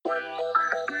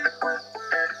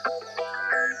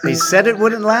They said it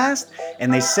wouldn't last,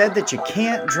 and they said that you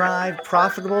can't drive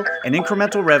profitable and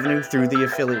incremental revenue through the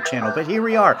affiliate channel. But here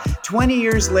we are, 20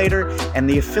 years later, and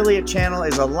the affiliate channel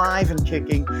is alive and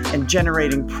kicking and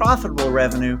generating profitable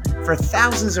revenue for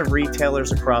thousands of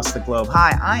retailers across the globe.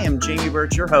 Hi, I am Jamie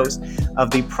Birch, your host of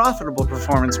the Profitable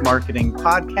Performance Marketing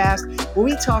Podcast, where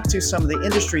we talk to some of the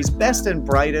industry's best and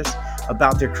brightest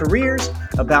about their careers,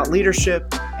 about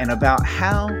leadership, and about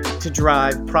how to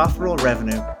drive profitable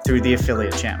revenue through the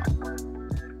affiliate channel.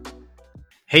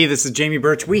 Hey, this is Jamie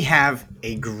Birch. We have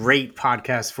a great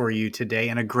podcast for you today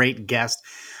and a great guest,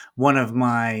 one of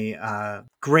my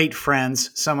great friends,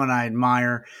 someone I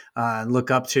admire, look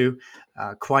up to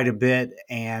quite a bit.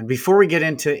 And before we get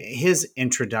into his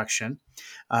introduction,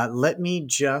 let me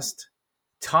just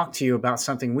talk to you about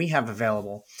something we have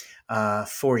available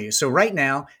for you. So right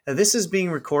now, this is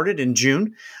being recorded in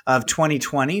June of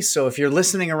 2020. So if you're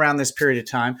listening around this period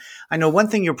of time, I know one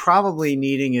thing you're probably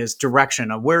needing is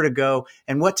direction of where to go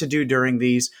and what to do during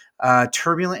these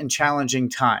turbulent and challenging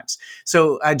times.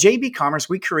 So JB Commerce,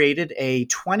 we created a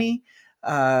 20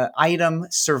 item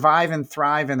survive and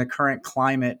thrive in the current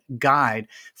climate guide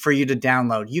for you to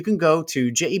download. You can go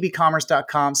to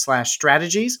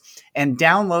jebcommerce.com/strategies and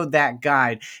download that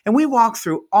guide. And we walk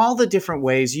through all the different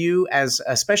ways you, as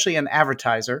especially an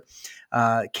advertiser,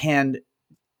 can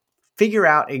figure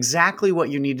out exactly what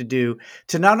you need to do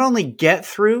to not only get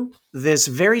through this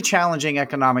very challenging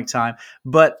economic time,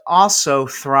 but also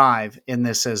thrive in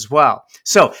this as well.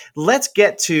 So let's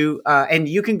get to, and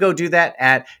you can go do that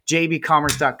at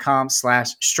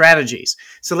jbcommerce.com/strategies.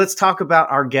 So let's talk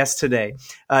about our guest today.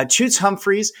 Chutes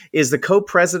Humphreys is the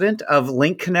co-president of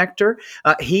Link Connector.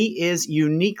 He is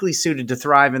uniquely suited to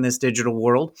thrive in this digital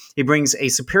world. He brings a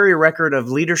superior record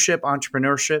of leadership,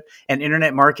 entrepreneurship, and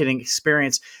internet marketing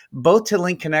experience, both to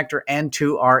Link Connector and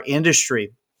to our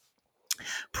industry.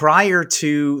 Prior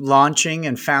to launching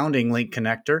and founding Link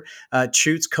Connector,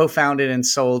 Chutes co-founded and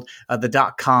sold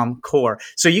the .com core.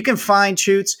 So you can find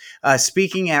Chutes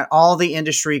speaking at all the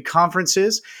industry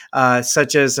conferences,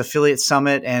 such as Affiliate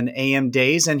Summit and AM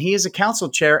Days, and he is a council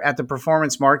chair at the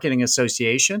Performance Marketing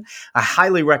Association. I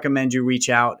highly recommend you reach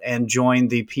out and join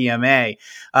the PMA.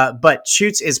 But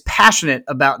Chutes is passionate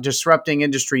about disrupting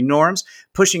industry norms,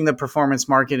 pushing the performance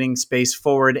marketing space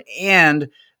forward, and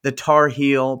the Tar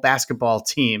Heel basketball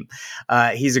team.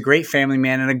 He's a great family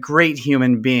man and a great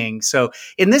human being. So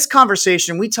in this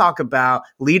conversation, we talk about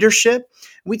leadership.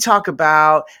 We talk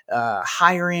about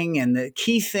hiring and the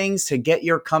key things to get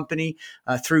your company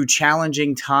through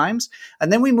challenging times.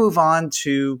 And then we move on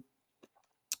to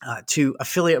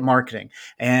affiliate marketing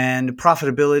and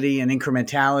profitability and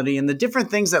incrementality and the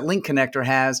different things that Link Connector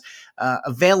has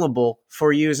available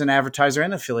for you as an advertiser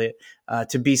and affiliate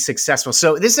to be successful.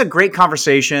 So this is a great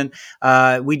conversation.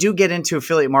 We do get into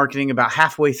affiliate marketing about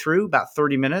halfway through, about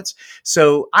 30 minutes.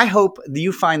 So I hope that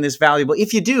you find this valuable.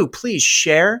 If you do, please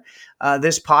share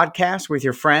this podcast with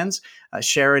your friends.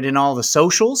 Share it in all the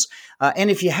socials.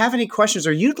 And if you have any questions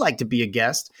or you'd like to be a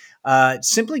guest,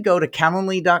 simply go to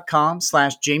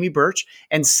calendly.com/Jamie Birch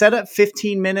and set up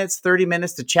 15 minutes, 30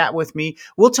 minutes to chat with me.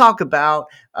 We'll talk about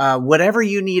whatever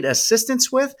you need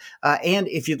assistance with. And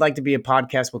if you'd like to be a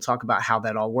podcast, we'll talk about how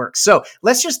that all works. So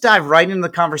let's just dive right into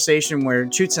the conversation where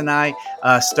Chutes and I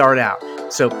start out.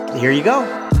 So here you go.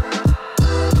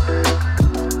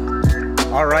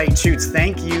 All right, Chutes,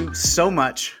 thank you so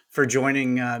much for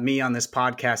joining me on this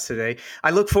podcast today.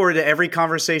 I look forward to every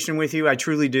conversation with you. I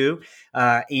truly do.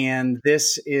 And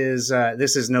this is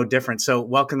no different. So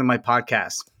welcome to my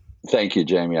podcast. Thank you,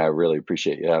 Jamie. I really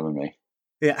appreciate you having me.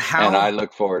 Yeah, and I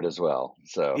look forward as well.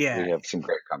 So yeah, we have some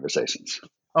great conversations.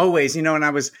 Always, and I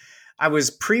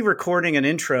was pre-recording an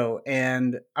intro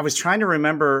and I was trying to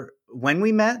remember when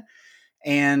we met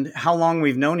and how long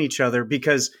we've known each other,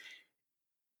 because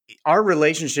our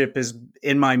relationship is,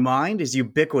 in my mind, is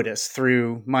ubiquitous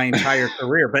through my entire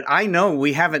career. But I know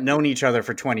we haven't known each other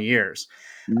for 20 years.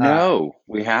 No,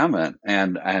 we haven't.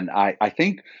 And I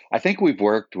think we've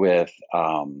worked with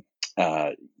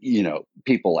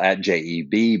people at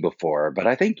JEB before, but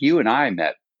I think you and I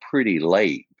met pretty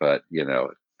late. But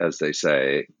as they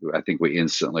say, I think we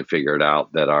instantly figured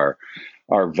out that our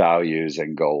values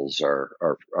and goals are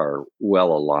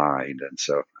well aligned, and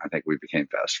so I think we became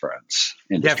best friends,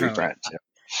 industry Definitely. friends. Yeah.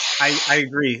 I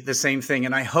agree, the same thing,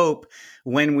 and I hope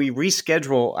when we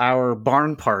reschedule our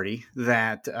barn party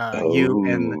that you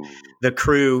and the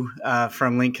crew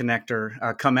from Link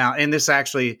Connector come out. And this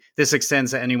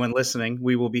extends to anyone listening.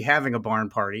 We will be having a barn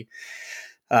party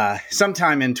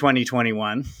sometime in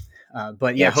 2021.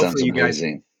 But yeah, hopefully you guys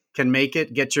can make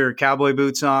it. Get your cowboy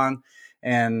boots on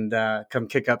and come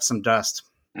kick up some dust.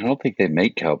 I don't think they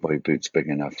make cowboy boots big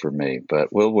enough for me,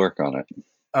 but we'll work on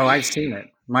Oh, I've seen it.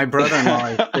 My brother-in-law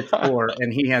is it. 6'4",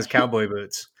 and he has cowboy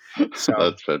boots. So,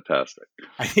 That's fantastic.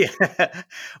 yeah.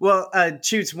 Well,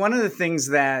 Choots, one of the things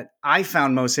that I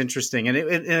found most interesting, and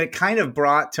it kind of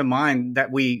brought to mind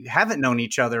that we haven't known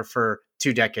each other for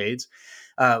 2 decades.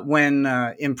 When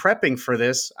in prepping for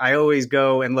this, I always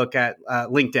go and look at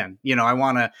LinkedIn. I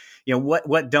want to,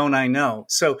 what don't I know?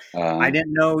 So I Uh,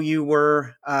 didn't know you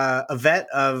were a vet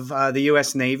of the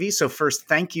U.S. Navy. So first,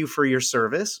 thank you for your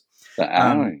service.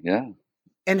 Um, yeah.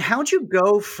 and how'd you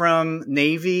go from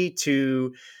Navy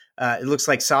to, it looks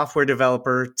like software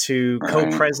developer to Right.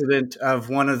 co-president of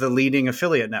one of the leading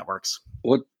affiliate networks?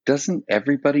 Well, doesn't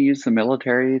everybody use the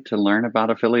military to learn about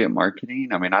affiliate marketing?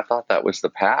 I mean, I thought that was the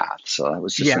path. So that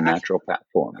was just Yeah, a natural path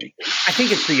for me. I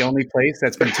think it's the only place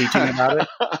that's been teaching about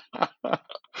it.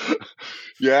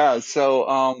 Yeah. So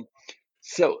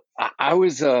I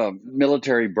was a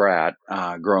military brat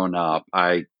growing up.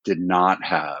 I did not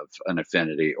have an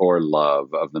affinity or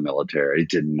love of the military.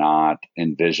 Did not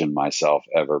envision myself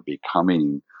ever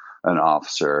becoming an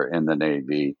officer in the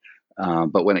Navy.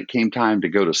 But when it came time to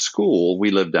go to school,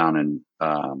 we lived down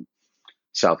in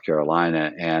South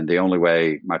Carolina, and the only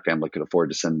way my family could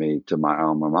afford to send me to my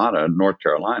alma mater, North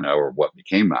Carolina, or what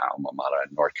became my alma mater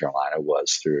in North Carolina,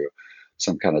 was through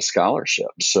some kind of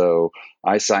scholarship. So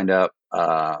I signed up.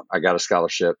 I got a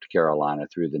scholarship to Carolina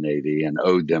through the Navy and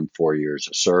owed them 4 years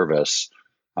of service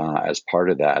as part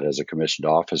of that as a commissioned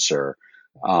officer.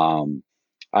 Um,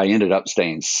 I ended up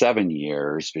staying 7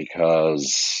 years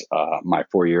because my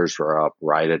 4 years were up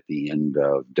right at the end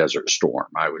of Desert Storm.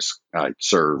 I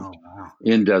served Oh, wow.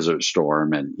 in Desert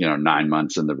Storm, and 9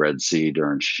 months in the Red Sea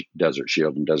during Desert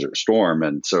Shield and Desert Storm,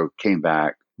 and so came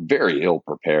back very ill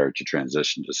prepared to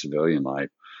transition to civilian life.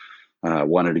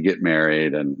 Wanted to get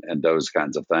married and those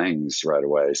kinds of things right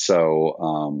away.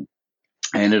 So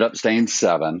I ended up staying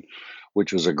 7,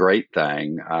 which was a great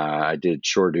thing. I did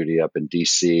shore duty up in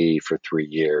D.C. for 3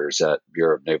 years at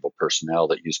Bureau of Naval Personnel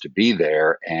that used to be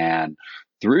there, and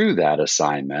through that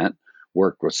assignment,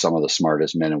 worked with some of the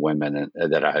smartest men and women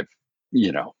that I've,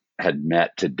 had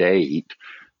met to date,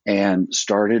 and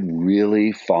started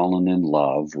really falling in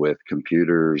love with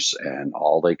computers and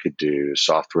all they could do,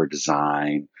 software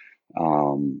design,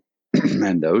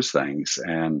 and those things.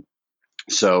 And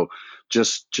so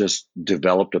just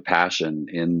developed a passion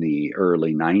in the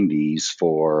early 90s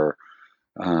for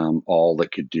all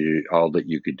that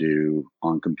you could do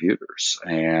on computers,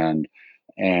 and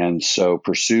so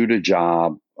pursued a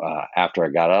job after I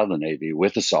got out of the Navy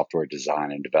with a software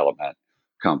design and development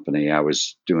company. I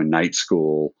was doing night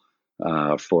school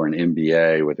for an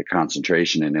MBA with a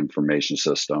concentration in information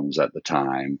systems at the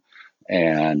time,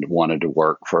 and wanted to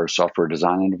work for a software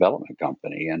design and development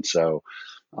company. And so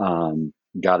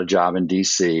got a job in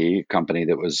DC, a company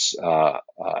that was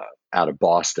out of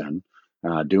Boston,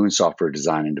 doing software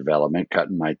design and development,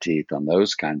 cutting my teeth on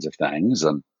those kinds of things,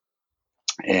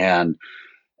 and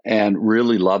and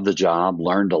really loved the job,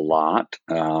 learned a lot.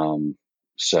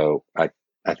 So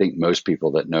I think most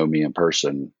people that know me in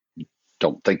person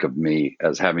don't think of me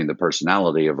as having the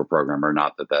personality of a programmer.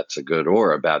 Not that that's a good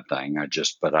or a bad thing. I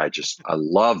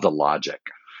love the logic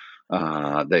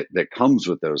that comes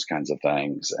with those kinds of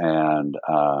things. And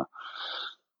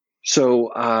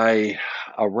so I,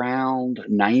 around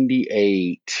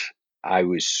 98, I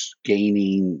was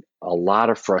gaining a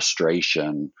lot of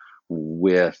frustration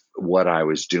with what I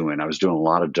was doing. I was doing a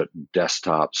lot of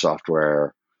desktop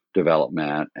software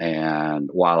development. And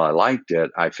while I liked it,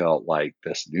 I felt like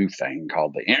this new thing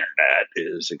called the internet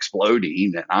is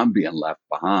exploding and I'm being left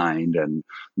behind. And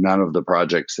none of the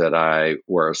projects that I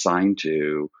were assigned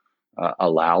to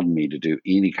allowed me to do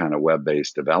any kind of web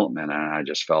based development. And I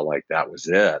just felt like that was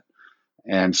it.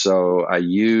 And so I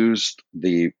used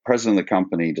the president of the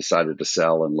company decided to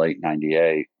sell in late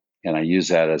 98, and I used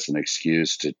that as an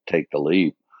excuse to take the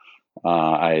leap.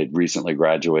 I had recently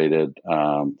graduated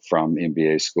from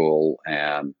MBA school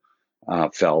and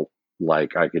felt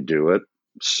like I could do it.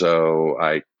 So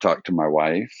I talked to my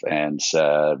wife and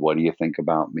said, "What do you think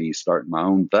about me starting my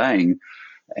own thing?"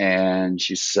 And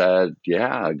she said,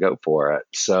 "Yeah, go for it."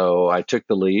 So I took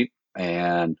the leap,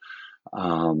 and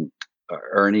um,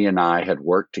 Ernie and I had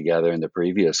worked together in the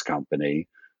previous company.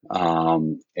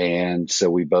 And so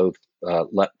we both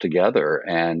leapt together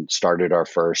and started our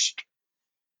first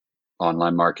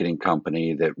online marketing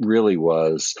company that really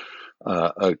was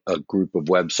a group of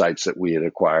websites that we had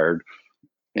acquired,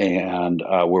 and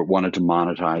we wanted to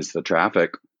monetize the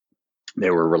traffic. They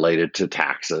were related to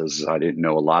taxes. I didn't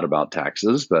know a lot about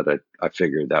taxes, but I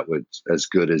figured that was as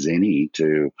good as any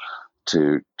to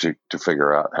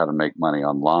figure out how to make money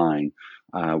online.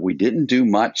 We didn't do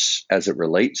much as it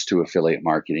relates to affiliate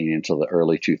marketing until the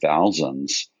early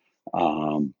 2000s.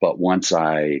 But once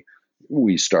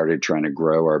we started trying to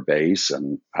grow our base,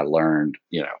 and I learned,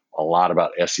 a lot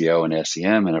about SEO and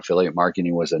SEM, and affiliate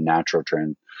marketing was a natural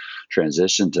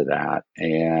transition to that.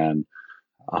 And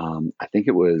I think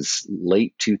it was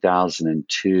late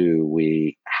 2002,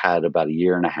 we had about a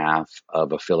year and a half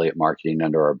of affiliate marketing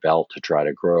under our belt to try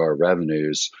to grow our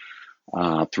revenues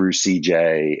through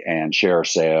CJ and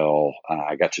ShareSale.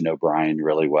 I got to know Brian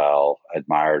really well,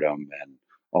 admired him and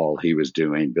all he was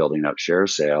doing, building up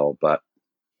ShareSale. But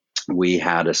we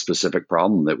had a specific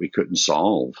problem that we couldn't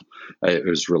solve. It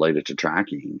was related to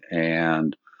tracking.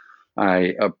 And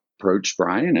I approached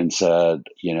Brian and said,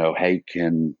 hey,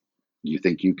 can you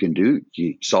think you can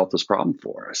solve this problem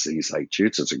for us? And he's like,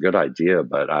 Choots, it's a good idea,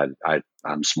 but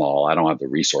I'm small. I don't have the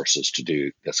resources to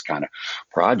do this kind of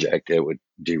project. It would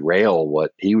derail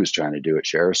what he was trying to do at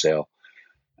ShareSale.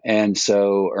 And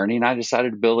so Ernie and I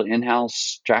decided to build an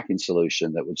in-house tracking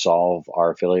solution that would solve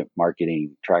our affiliate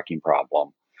marketing tracking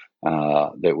problem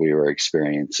that we were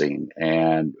experiencing.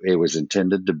 And it was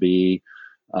intended to be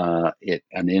an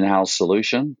in-house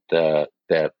solution that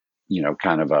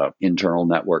kind of a internal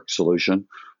network solution.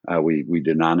 We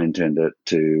did not intend it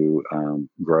to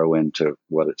grow into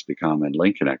what it's become in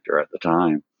Link Connector at the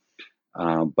time.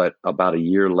 But about a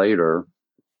year later,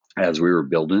 as we were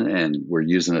building it and we're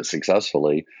using it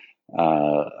successfully,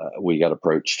 we got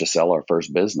approached to sell our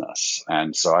first business.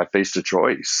 And so I faced a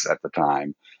choice at the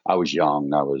time. I was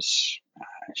young. I was,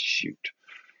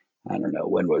 I don't know,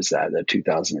 when was that?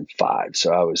 2005.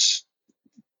 So I was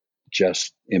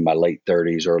just in my late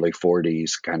 30s, early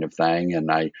 40s kind of thing.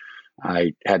 And I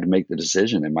had to make the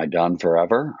decision, am I done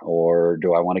forever or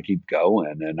do I want to keep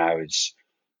going? And I was,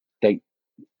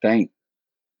 thank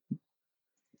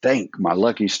my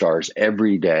lucky stars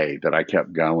every day that I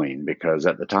kept going, because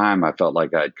at the time I felt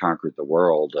like I'd conquered the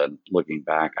world. And looking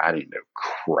back, I didn't know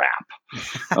crap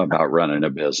about running a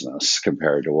business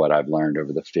compared to what I've learned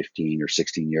over the 15 or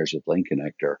 16 years with Link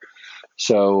Connector.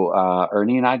 So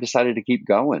Ernie and I decided to keep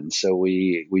going. So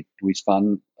we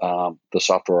spun the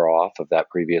software off of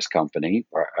that previous company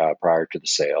prior to the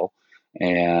sale,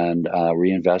 and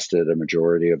reinvested a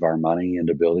majority of our money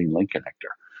into building Link Connector.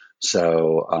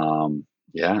 So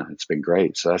yeah, it's been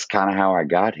great. So that's kind of how I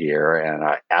got here, and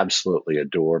I absolutely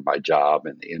adore my job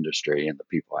in the industry and the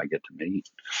people I get to meet.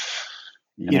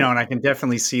 And I can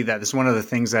definitely see that. It's one of the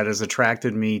things that has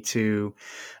attracted me to,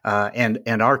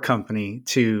 and our company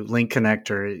to Link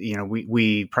Connector.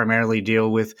 We primarily deal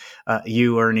with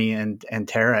you, Ernie, and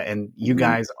Tara, and you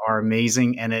guys are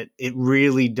amazing. And it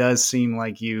really does seem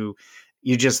like you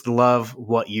just love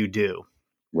what you do.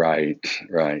 Right.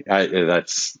 And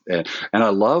I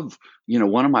love,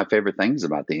 one of my favorite things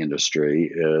about the industry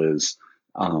is,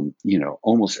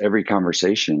 almost every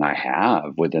conversation I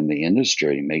have within the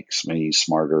industry makes me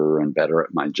smarter and better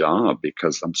at my job,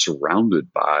 because I'm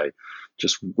surrounded by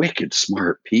just wicked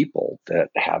smart people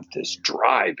that have this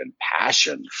drive and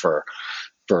passion for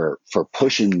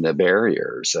pushing the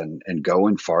barriers and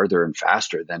going farther and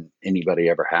faster than anybody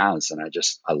ever has. And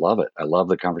I love it. I love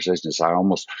the conversations. I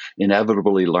almost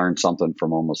inevitably learn something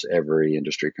from almost every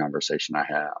industry conversation I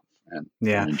have, and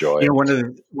enjoy it. One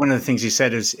of the things you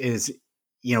said is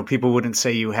people wouldn't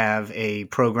say you have a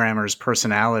programmer's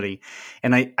personality.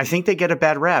 And I think they get a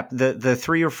bad rap. The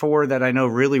 3 or 4 that I know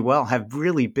really well have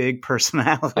really big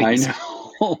personalities. I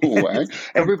know.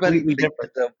 Everybody thinks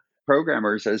that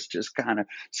programmers as just kind of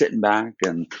sitting back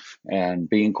and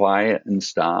being quiet and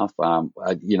stuff.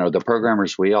 The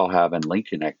programmers we all have in Link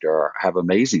Connector have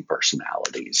amazing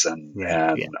personalities and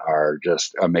are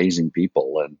just amazing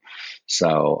people. And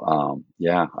so,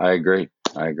 I agree.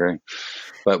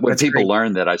 But when people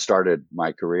learn that I started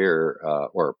my career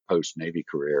or post Navy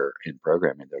career in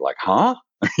programming, they're like, huh?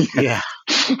 Yeah.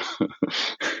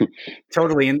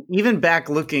 Totally. And even back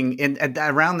looking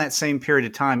around that same period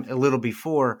of time, a little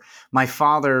before, my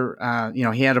father,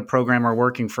 he had a programmer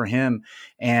working for him.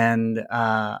 And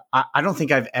I don't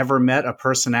think I've ever met a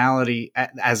personality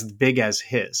as big as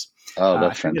his. Oh,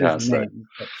 that's fantastic.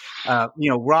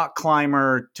 Rock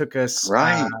climber, took us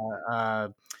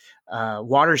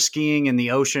water skiing in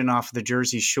the ocean off the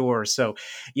Jersey Shore. So,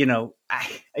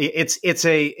 it's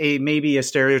a maybe a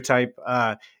stereotype.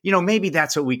 Maybe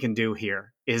that's what we can do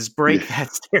here is break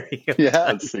that stereotype.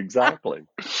 Yes, exactly.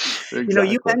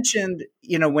 You mentioned,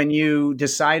 when you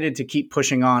decided to keep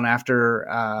pushing on after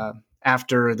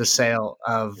the sale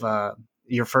of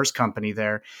your first company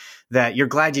there, that you're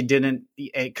glad you didn't,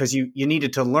 because you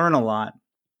needed to learn a lot.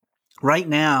 Right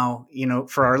now,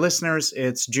 for our listeners,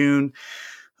 it's June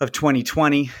of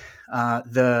 2020.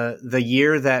 the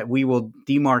year that we will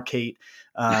demarcate,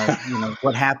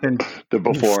 what happened The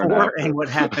before and before and after. what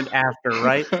happened after,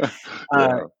 right? Uh,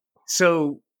 Yeah.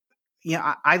 so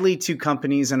I lead two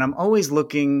companies, and I'm always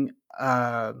looking,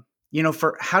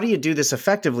 for how do you do this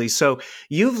effectively. So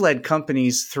you've led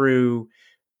companies through,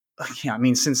 yeah, I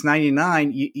mean, since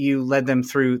 '99, you led them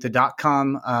through the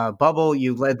dot-com bubble.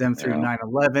 You led them through Yeah.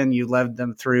 9/11. You led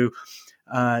them through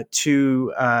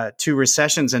two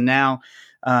recessions, and now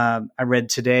I read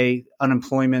today,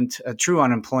 true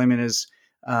unemployment is,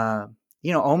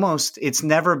 almost, it's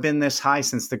never been this high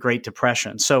since the Great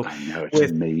Depression. So I know, it's with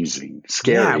amazing. yeah,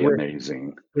 Scary with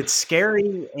amazing. it's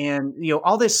scary, and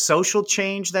all this social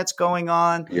change that's going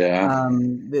on. Yeah.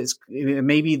 This,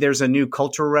 maybe there's a new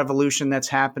cultural revolution that's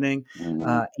happening,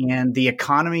 Mhm. and the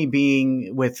economy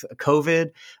being with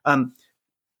COVID.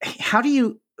 How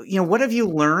do what have you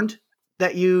learned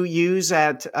that you use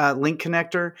at Link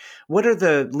Connector? What are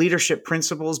the leadership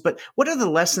principles? But what are the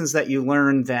lessons that you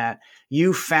learned that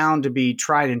you found to be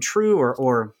tried and true,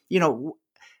 or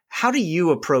how do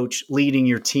you approach leading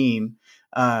your team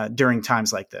during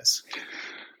times like this?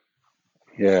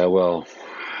 Yeah, well,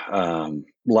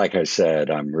 like I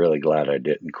said, I'm really glad I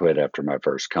didn't quit after my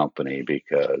first company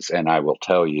and I will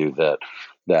tell you that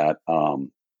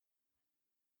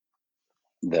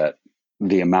that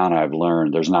the amount I've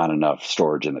learned, there's not enough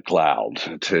storage in the cloud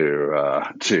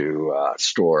to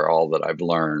store all that I've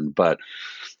learned. But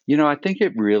I think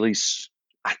it really,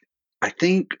 I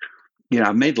think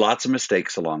I've made lots of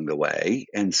mistakes along the way,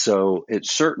 and so it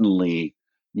certainly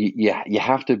you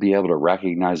have to be able to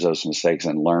recognize those mistakes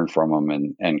and learn from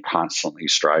them, and constantly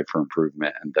strive for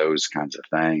improvement and those kinds of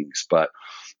things. But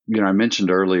I mentioned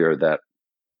earlier that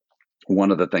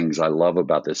one of the things I love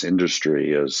about this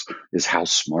industry is how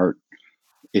smart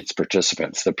its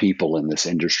participants, the people in this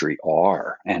industry,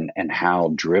 are, and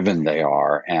how driven they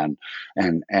are, and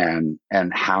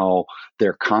how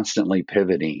they're constantly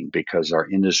pivoting because our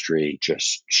industry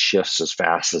just shifts as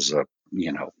fast as a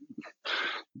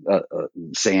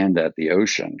sand at the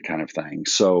ocean kind of thing.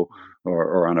 So,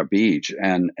 or on a beach,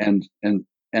 and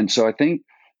so I think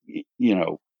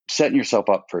setting yourself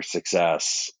up for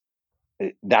success,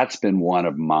 that's been one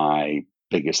of my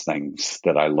biggest things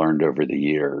that I learned over the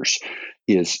years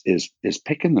is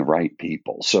picking the right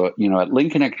people. So, at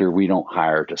Link Connector, we don't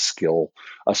hire to skill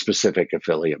a specific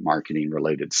affiliate marketing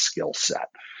related skill set.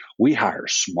 We hire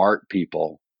smart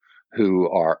people who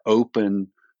are open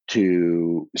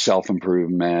to self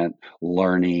improvement,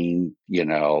 learning.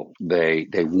 They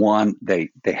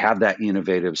have that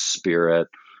innovative spirit,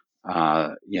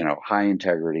 high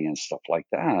integrity and stuff like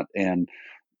that, and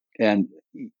and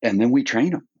then we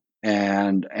train them,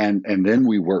 and then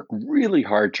we work really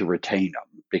hard to retain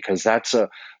them, because that's a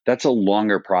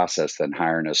longer process than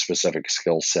hiring a specific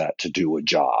skill set to do a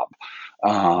job.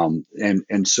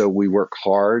 And so we work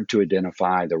hard to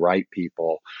identify the right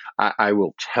people. I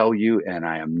will tell you, and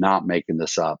I am not making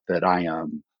this up, that I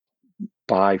am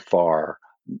by far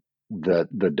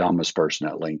the dumbest person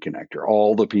at Link Connector.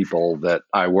 All the people that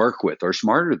I work with are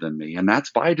smarter than me, and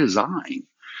that's by design.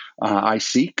 I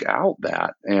seek out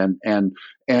that, and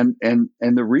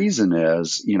the reason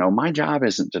is, my job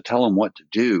isn't to tell them what to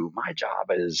do. My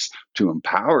job is to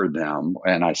empower them,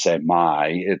 and I say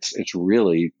it's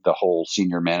really the whole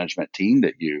senior management team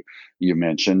that you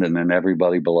mentioned, and then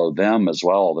everybody below them as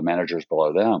well, the managers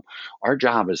below them. Our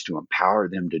job is to empower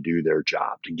them to do their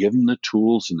job, to give them the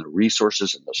tools and the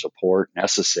resources and the support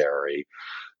necessary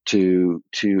to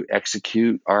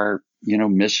execute our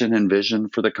mission and vision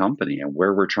for the company and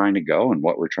where we're trying to go and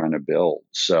what we're trying to build.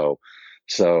 So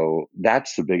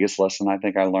that's the biggest lesson I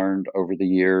think I learned over the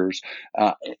years.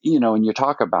 And you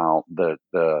talk about the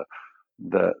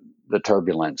the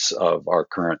turbulence of our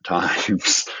current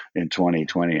times in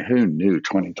 2020. Who knew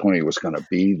 2020 was going to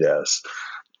be this?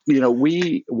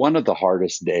 We one of the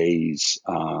hardest days,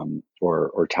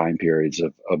 or time periods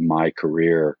of my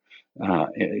career,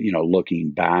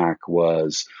 looking back,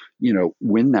 was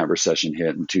when that recession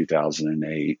hit in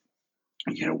 2008.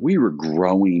 We were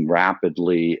growing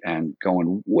rapidly and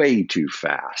going way too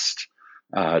fast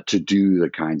to do the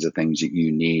kinds of things that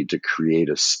you need to create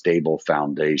a stable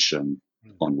foundation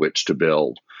on which to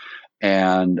build.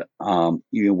 And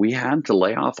we had to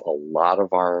lay off a lot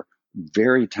of our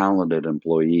very talented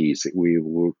employees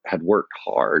that had worked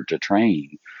hard to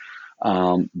train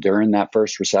during that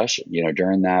first recession.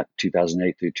 During that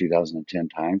 2008 through 2010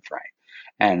 timeframe.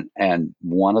 And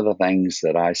one of the things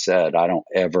that I said I don't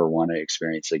ever want to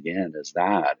experience again is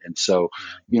that. And so,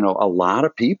 a lot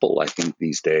of people, I think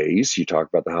these days, you talk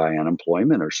about the high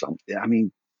unemployment or something. I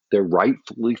mean, they're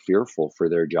rightfully fearful for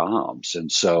their jobs.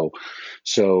 And so,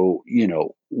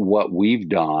 what we've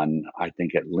done, I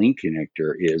think, at Link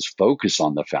Connector is focus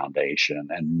on the foundation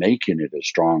and making it as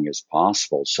strong as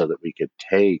possible so that we could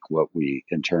take what we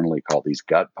internally call these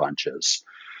gut punches,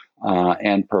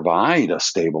 and provide a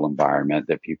stable environment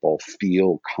that people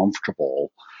feel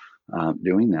comfortable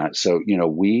doing that. So,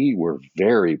 we were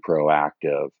very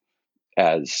proactive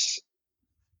as,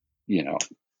 you know,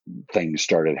 things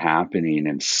started happening,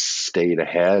 and stayed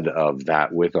ahead of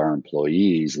that with our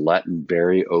employees, letting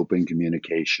very open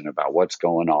communication about what's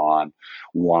going on,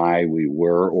 why we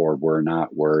were or were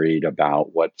not worried about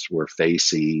what we're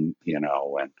facing,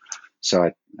 and so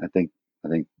I think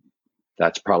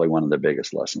that's probably one of the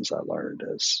biggest lessons I learned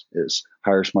is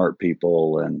hire smart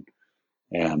people and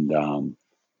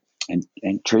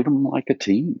and treat them like a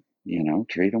team.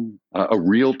 Treat them a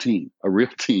real team, a real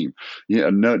team.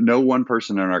 No one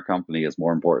person in our company is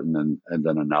more important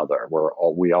than another.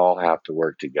 We all have to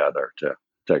work together to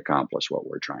accomplish what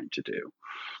we're trying to do.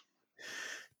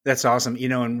 That's awesome.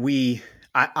 And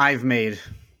I've made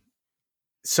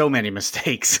so many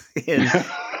mistakes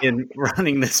in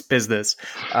running this business.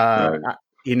 Right.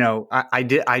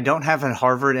 I don't have a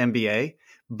Harvard MBA,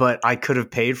 but I could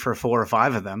have paid for 4 or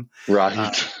 5 of them.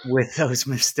 Right. With those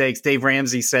mistakes. Dave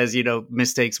Ramsey says,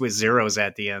 mistakes with zeros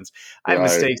at the ends. I have Right.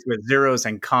 mistakes with zeros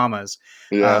and commas.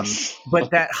 Yes.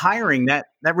 But that hiring, that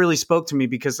really spoke to me,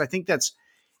 because I think that's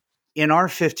in our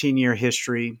 15-year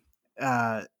history.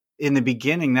 In the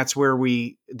beginning, that's where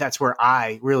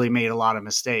I really made a lot of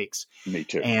mistakes. Me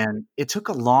too. And it took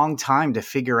a long time to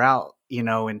figure out,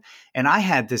 and I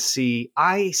had to see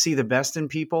the best in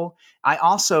people. I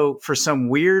also, for some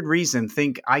weird reason,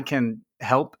 think I can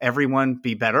help everyone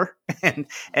be better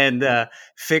and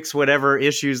fix whatever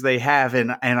issues they have.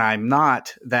 And I'm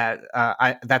not that,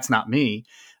 that's not me.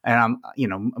 And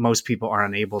most people are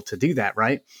unable to do that.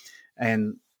 Right.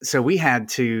 And so we had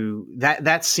to,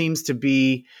 that seems to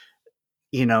be,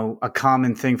 a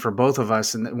common thing for both of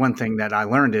us. And one thing that I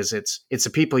learned is it's the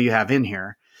people you have in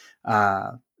here,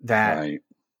 that, Right.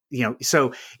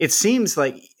 So it seems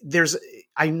like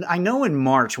I know in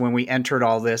March when we entered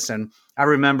all this, and I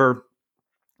remember,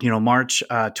 March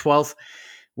 12th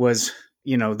was,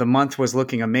 the month was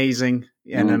looking amazing.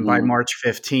 And then by March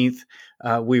 15th,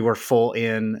 we were full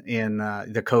in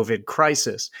the COVID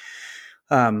crisis.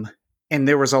 And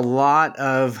there was a lot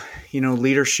of,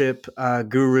 leadership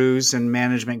gurus and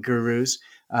management gurus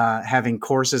having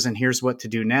courses, and here's what to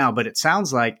do now. But it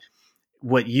sounds like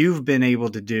what you've been able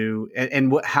to do,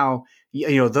 and how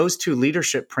those 2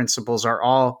 leadership principles are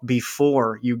all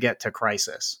before you get to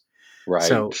crisis. Right.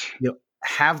 So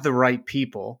have the right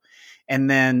people, and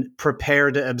then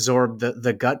prepare to absorb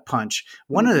the gut punch.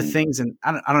 One of the things, and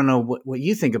I don't know what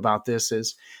you think about this,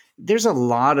 is there's a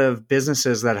lot of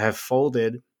businesses that have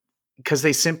folded because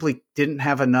they simply didn't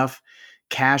have enough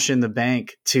cash in the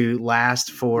bank to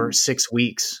last for 6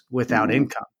 weeks without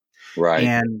income. Right.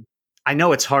 And I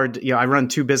know it's hard. I run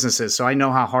 2 businesses, so I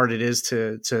know how hard it is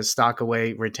to stock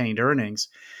away retained earnings.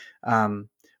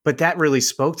 But that really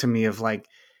spoke to me of, like,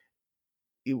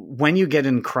 when you get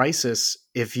in crisis,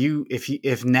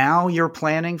 if now you're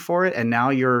planning for it and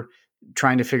now you're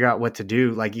trying to figure out what to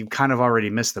do, like, you kind of already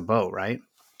missed the boat, right?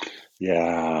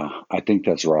 Yeah, I think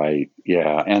that's right.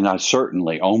 Yeah, and I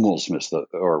certainly we almost missed the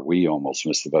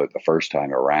boat the first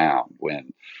time around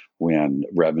when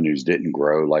revenues didn't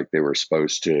grow like they were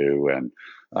supposed to, and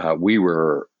we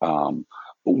were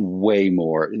way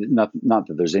more. Not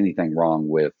that there's anything wrong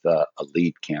with a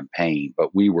lead campaign,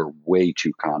 but we were way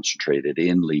too concentrated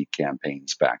in lead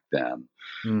campaigns back then,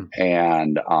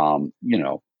 and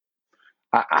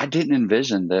I didn't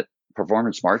envision that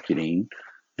performance marketing,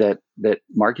 that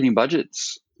marketing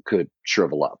budgets could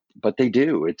shrivel up, but they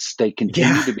do. They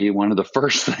continue to be one of the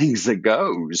first things that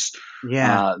goes.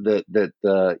 Yeah. That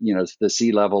the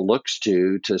C-level looks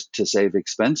to save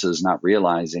expenses, not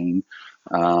realizing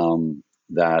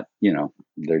that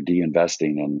they're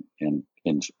de-investing in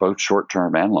both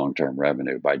short-term and long-term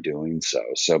revenue by doing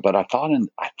so. But I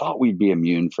thought we'd be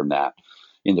immune from that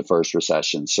in the first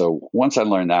recession. So once I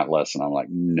learned that lesson, I'm like,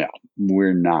 no,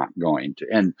 we're not going to.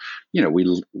 And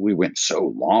we went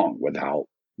so long with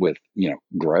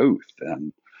growth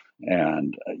and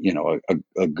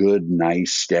a good,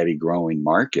 nice, steady growing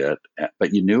market,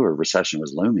 but you knew a recession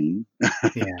was looming.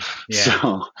 Yeah.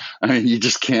 So I mean, you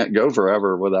just can't go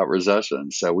forever without recession.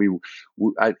 So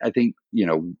I think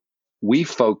we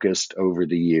focused over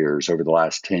the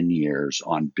last 10 years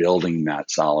on building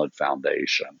that solid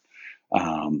foundation.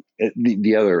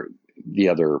 The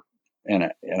other,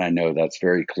 and I know that's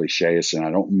very cliche, and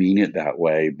I don't mean it that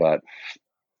way, but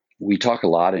we talk a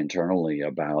lot internally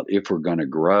about if we're going to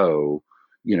grow,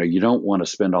 you don't want to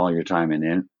spend all your time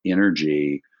and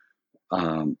energy,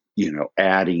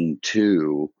 adding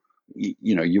to,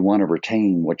 you want to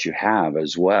retain what you have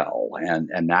as well.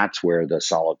 And that's where the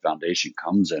solid foundation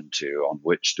comes into on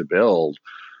which to build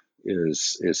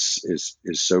is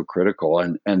so critical.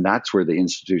 And that's where the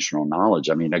institutional knowledge,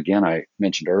 I mean, again, I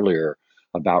mentioned earlier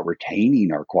about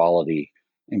retaining our quality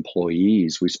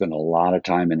employees. We spend a lot of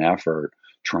time and effort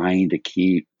trying to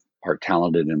keep our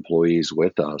talented employees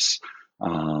with us.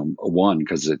 One,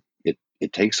 because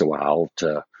it takes a while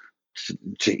to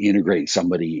integrate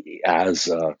somebody as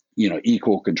a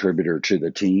equal contributor to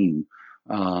the team,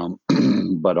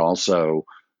 but also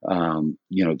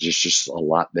just a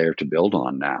lot there to build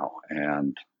on now.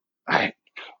 And I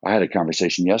I had a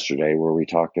conversation yesterday where we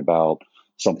talked about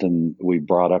something we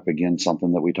brought up again,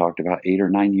 something that we talked about 8 or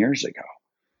 9 years ago.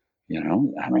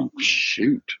 I mean,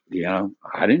 shoot,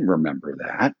 I didn't remember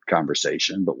that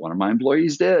conversation, but one of my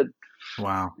employees did.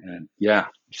 Wow. And yeah,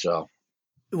 so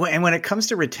And when it comes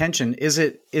to retention, is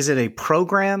it a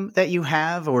program that you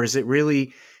have, or is it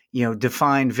really,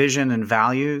 define vision and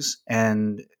values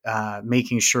and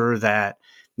making sure that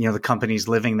the company's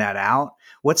living that out?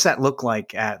 What's that look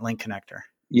like at Link Connector?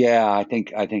 yeah, I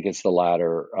think it's the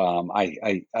latter.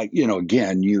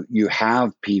 Again, you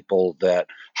have people that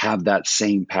have that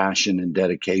same passion and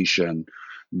dedication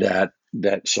that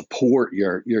support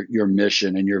your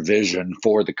mission and your vision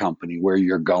for the company where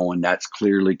you're going. That's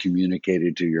clearly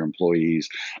communicated to your employees,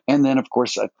 and then of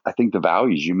course I think the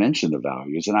values, you mentioned the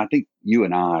values, and I think you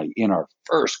and I in our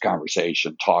first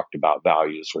conversation talked about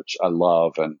values, which I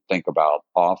love and think about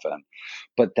often.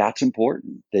 But that's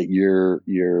important that you're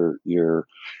you're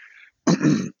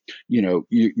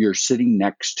sitting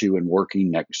next to and working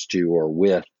next to or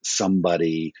with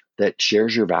somebody that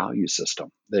shares your value system,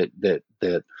 that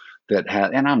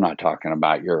has, and I'm not talking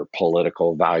about your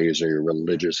political values or your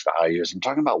religious values. I'm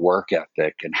talking about work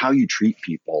ethic and how you treat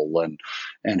people,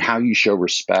 and how you show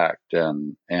respect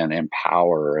and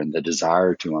empower, and the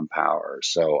desire to empower.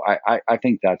 So I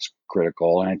think that's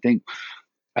critical. And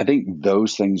I think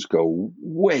those things go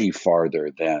way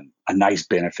farther than a nice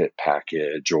benefit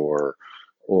package or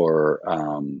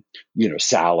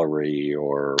salary,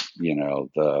 or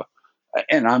the.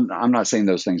 And I'm not saying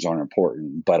those things aren't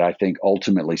important, but I think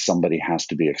ultimately somebody has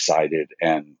to be excited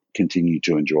and continue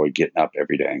to enjoy getting up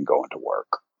every day and going to work,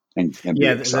 and be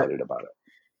Yeah, excited about it.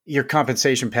 your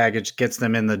compensation package gets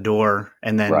them in the door,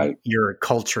 and then Right. your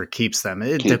culture keeps them.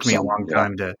 It took Keeps me a them. long Yeah.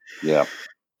 time Yeah.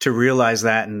 to realize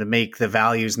that, and to make the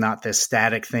values not this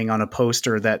static thing on a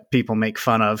poster that people make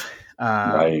fun of,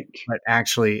 Right. but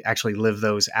actually live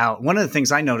those out. One of the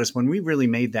things I noticed when we really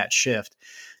made that shift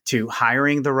to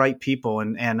hiring the right people,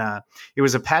 and it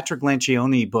was a Patrick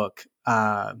Lencioni book.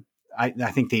 I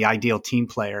think the Ideal Team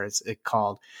Player is it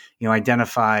called.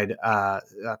 Identified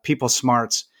people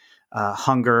smarts,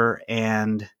 hunger,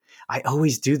 and I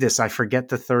always do this. I forget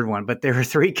the third one, but there are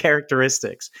three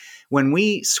characteristics. When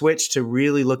we switched to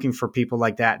really looking for people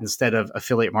like that instead of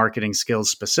affiliate marketing skills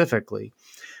specifically,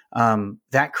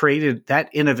 that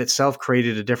in of itself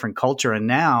created a different culture. And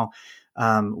now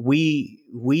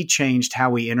we changed how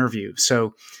we interview.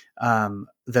 So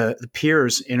the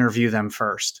peers interview them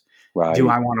first. Do Right.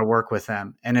 I want to work with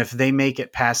them? And if they make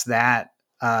it past that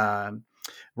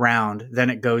round, then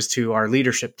it goes to our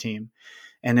leadership team.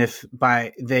 And if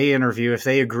if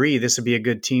they agree this would be a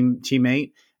good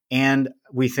teammate, and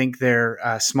we think they're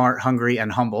smart, hungry,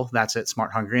 and humble. That's it.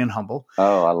 Smart, hungry, and humble.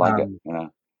 Oh, I like it. Um, Yeah.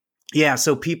 yeah.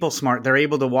 So people smart, they're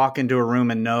able to walk into a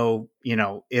room and know,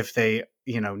 if they,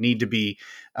 need to be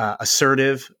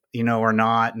assertive, or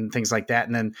not, and things like that.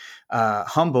 And then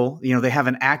humble, they have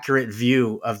an accurate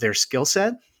view of their skill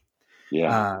set,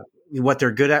 Yeah. uh, what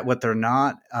they're good at, what they're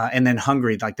not, and then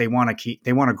hungry, like they want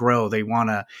to grow. They want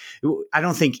to. I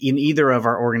don't think in either of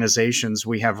our organizations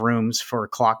we have rooms for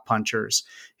clock punchers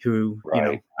who,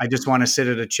 Right. I just want to sit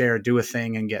at a chair, do a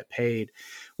thing, and get paid.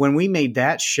 When we made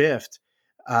that shift,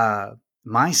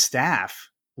 my staff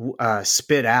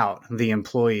spit out the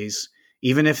employees,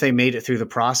 even if they made it through the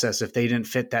process. If they didn't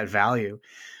fit that value,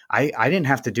 I didn't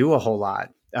have to do a whole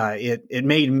lot. It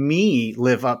made me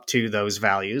live up to those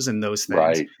values and those things.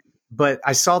 Right. But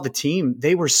I saw the team;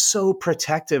 they were so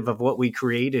protective of what we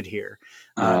created here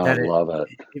Oh, that it love it.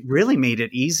 it really made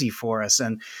it easy for us.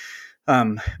 And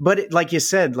but like you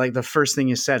said, like the first thing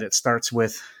you said, it starts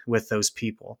with those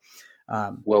people.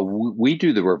 Well, we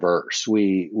do the reverse.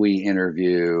 We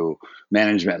interview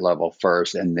management level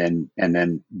first, and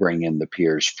then bring in the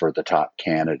peers for the top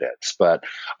candidates. But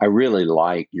I really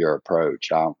like your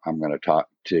approach. I'm going to talk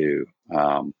to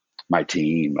my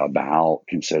team about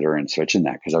considering switching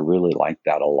that because I really like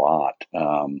that a lot.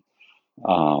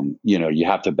 You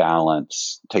have to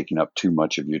balance taking up too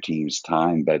much of your team's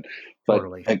time, but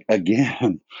Totally.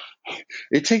 again,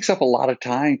 it takes up a lot of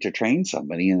time to train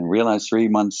somebody and realize 3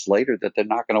 months later that they're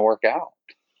not going to work out.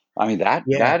 I mean, Yeah.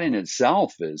 that in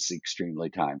itself is extremely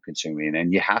time consuming,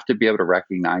 and you have to be able to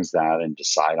recognize that and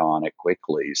decide on it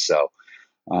quickly. So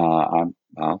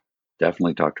I'll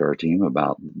definitely talk to our team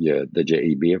about the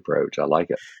JEB approach. I like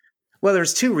it. Well,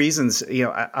 there's two reasons.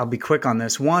 I'll be quick on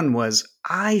this. One was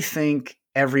I think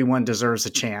everyone deserves a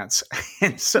chance,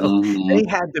 and so Hmm. they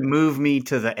had to move me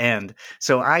to the end.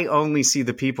 So I only see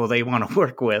the people they want to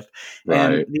work with.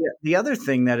 And Right. the other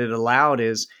thing that it allowed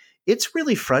is it's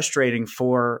really frustrating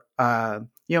for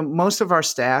most of our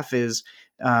staff is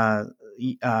uh,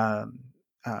 uh,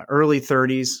 early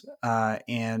 30s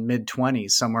and mid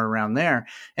 20s, somewhere around there,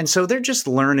 and so they're just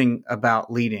learning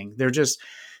about leading. They're just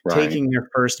Right. taking their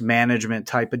first management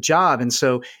type of job. And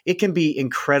so it can be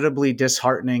incredibly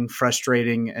disheartening,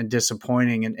 frustrating, and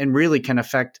disappointing, and really can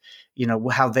affect,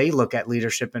 how they look at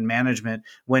leadership and management.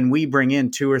 When we bring in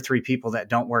two or three people that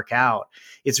don't work out,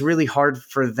 it's really hard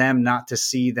for them not to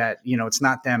see that, it's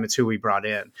not them, it's who we brought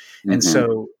in. And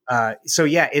Hmm. so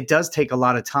yeah, it does take a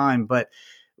lot of time, but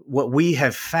what we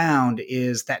have found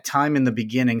is that time in the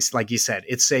beginnings, like you said,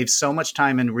 it saves so much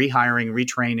time in rehiring,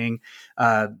 retraining,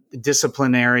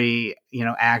 disciplinary,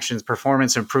 actions,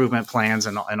 performance improvement plans,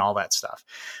 and all that stuff.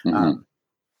 Hmm. Um,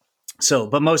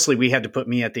 but mostly we had to put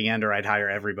me at the end, or I'd hire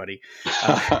everybody.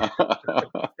 Uh,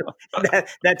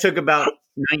 that took about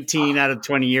 19 out of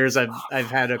 20 years I've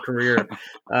had a career.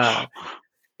 Uh,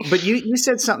 but you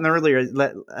said something earlier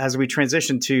as we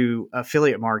transition to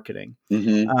affiliate marketing.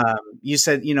 Hmm. You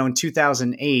said, in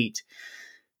 2008,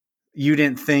 you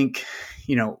didn't think,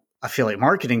 affiliate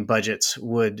marketing budgets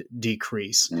would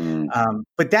decrease. Mm.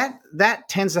 But that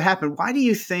tends to happen. Why do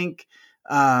you think?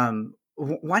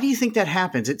 Why do you think that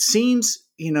happens? It seems,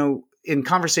 in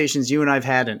conversations you and I've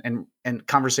had, and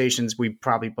conversations we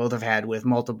probably both have had with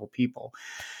multiple people,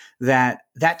 that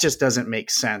just doesn't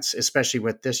make sense, especially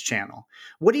with this channel.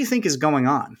 What do you think is going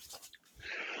on?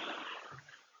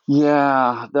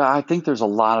 Yeah, I think there's a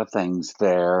lot of things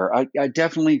there. I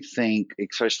definitely think,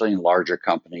 especially in larger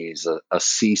companies, a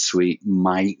C-suite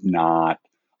might not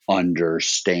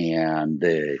understand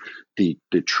the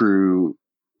true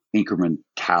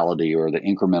incrementality or the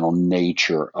incremental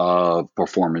nature of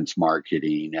performance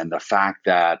marketing and the fact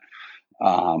that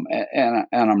and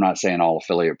I'm not saying all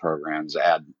affiliate programs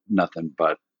add nothing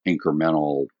but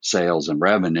incremental sales and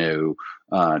revenue.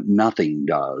 Nothing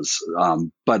does,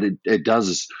 but it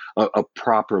does. A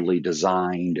properly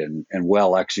designed and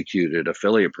well executed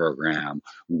affiliate program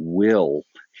will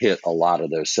hit a lot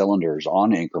of those cylinders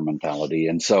on incrementality.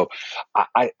 And so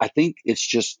I think it's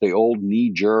just the old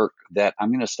knee jerk that I'm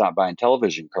going to stop buying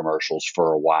television commercials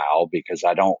for a while because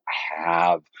I don't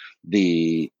have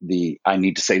the I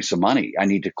need to save some money. I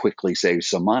need to quickly save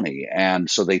some money. And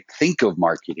so they think of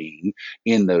marketing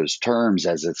in those terms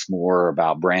as it's more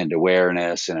about brand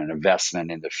awareness and an investment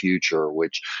in the future,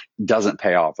 which doesn't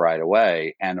pay off right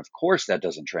away. And of course that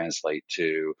doesn't translate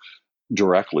to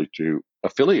directly to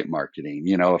affiliate marketing.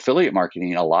 Affiliate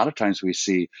marketing, a lot of times we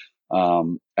see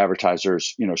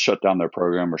advertisers, shut down their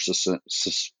program or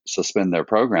suspend their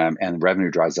program and revenue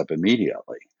dries up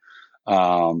immediately.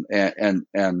 And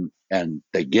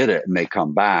they get it and they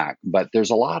come back. But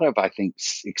there's a lot of, I think,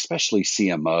 especially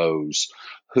CMOs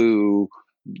who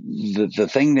the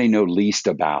thing they know least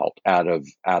about out of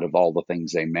all the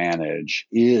things they manage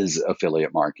is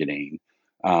affiliate marketing.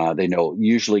 They know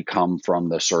usually come from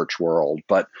the search world,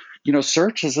 but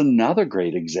search is another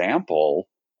great example.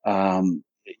 Um,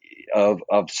 of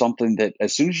something that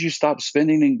as soon as you stop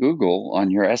spending in Google on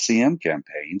your SEM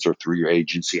campaigns or through your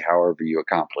agency, however you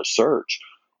accomplish search,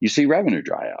 you see revenue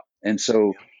dry up. And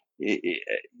so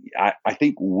I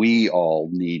think we all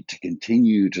need to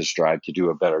continue to strive to do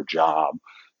a better job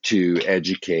to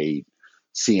educate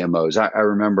CMOs. I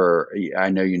remember, I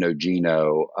know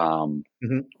Gino,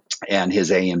 Mhm. and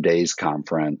his AM Days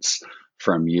conference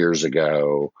from years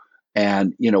ago.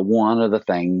 And, one of the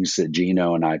things that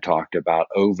Gino and I talked about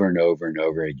over and over and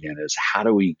over again is how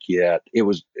do we get, it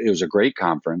was a great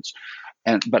conference.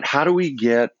 But how do we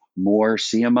get more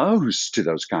CMOs to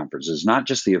those conferences, not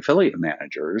just the affiliate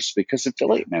managers, because Yeah.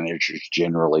 affiliate managers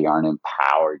generally aren't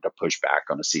empowered to push back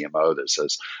on a CMO that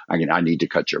says, I need to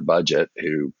cut your budget,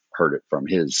 who heard it from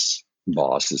his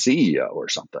boss, the CEO or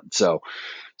something. So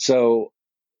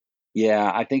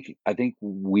yeah, I think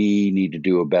we need to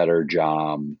do a better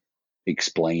job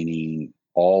explaining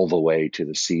all the way to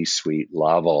the C-suite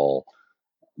level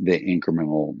the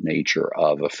incremental nature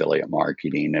of affiliate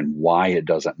marketing and why it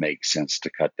doesn't make sense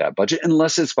to cut that budget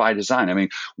unless it's by design. I mean,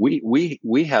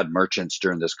 we had merchants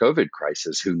during this COVID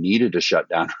crisis who needed to shut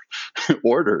down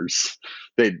orders.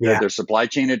 Yeah. Their supply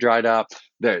chain had dried up.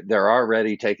 They're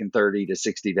already taking 30 to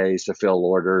 60 days to fill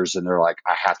orders, and they're like,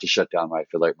 I have to shut down my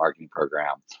affiliate marketing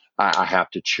program. I have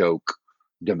to choke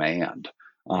demand.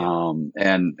 Yeah.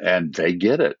 And they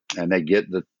get it, and they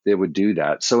get that they would do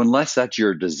that. So unless that's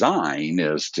your design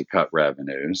is to cut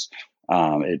revenues,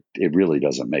 it really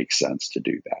doesn't make sense to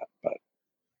do that. But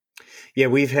Yeah,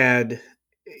 we've had,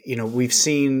 we've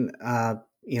seen,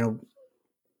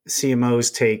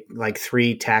 CMOs take like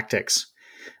three tactics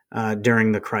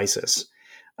during the crisis.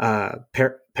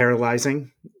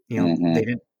 Paralyzing, they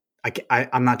didn't.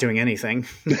 I'm not doing anything.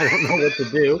 I don't know what to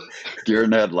do. Deer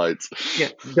in headlights. Yeah,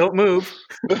 don't move.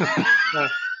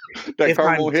 That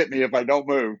car won't hit me if I don't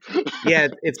move. Yeah,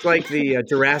 it's like the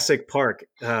Jurassic Park.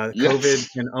 Yes.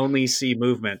 COVID can only see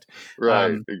movement.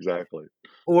 Right, exactly.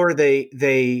 Or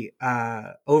they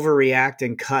overreact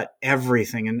and cut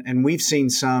everything, and we've seen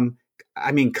some.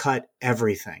 I mean, cut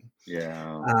everything.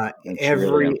 Yeah, every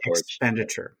really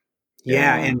expenditure.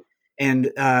 Yeah, and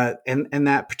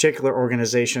that particular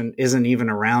organization isn't even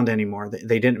around anymore.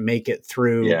 They didn't make it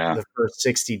through the first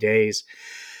 60 days.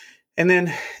 And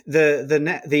then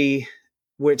the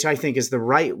which I think is the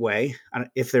right way,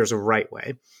 if there's a right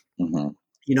way,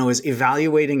 is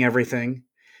evaluating everything,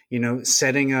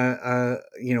 setting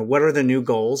what are the new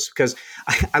goals? Because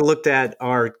I looked at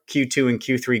our Q2 and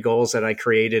Q3 goals that I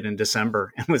created in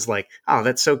December and was like, oh,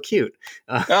 that's so cute.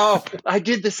 I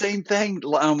did the same thing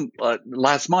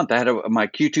last month. I had my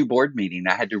Q2 board meeting.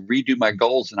 I had to redo my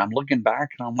goals, and I'm looking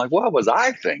back and I'm like, what was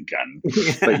I thinking?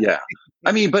 But yeah.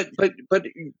 I mean, but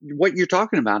what you're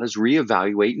talking about is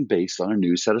reevaluating based on a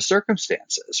new set of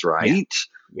circumstances, right?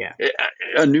 Yeah.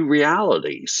 A new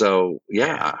reality. So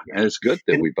yeah. And it's good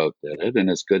that we both did it, and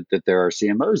it's good that there are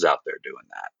CMOs out there doing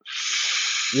that.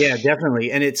 Yeah,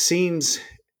 definitely. And it seems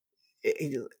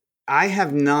I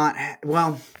have not.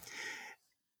 Well,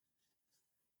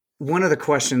 one of the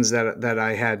questions that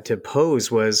I had to pose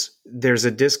was there's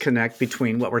a disconnect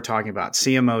between what we're talking about,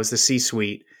 CMOs, the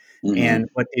C-suite, and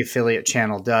what the affiliate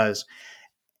channel does.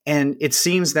 And it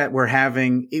seems that we're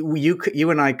having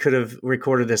you and I could have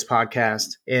recorded this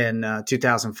podcast in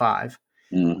 2005,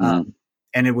 and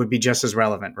it would be just as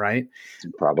relevant, right?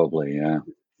 Probably, yeah.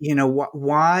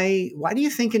 Why do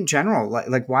you think in general,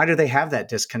 like why do they have that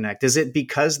disconnect? Is it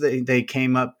because they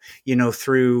came up,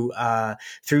 through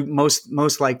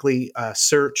most likely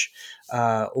search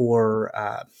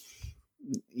or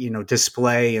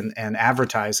display and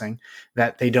advertising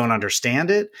that they don't understand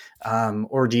it?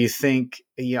 Or do you think,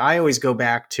 I always go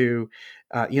back to,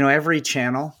 every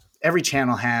channel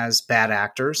has bad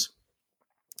actors.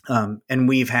 And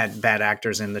we've had bad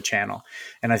actors in the channel.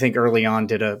 And I think early on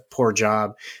did a poor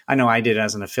job. I know I did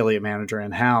as an affiliate manager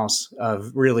in-house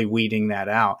of really weeding that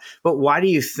out. But why do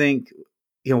you think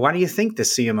the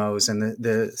CMOs and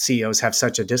the CEOs have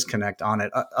such a disconnect on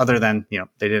it, other than,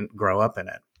 they didn't grow up in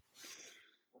it?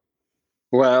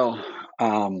 Well,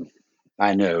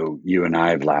 I know you and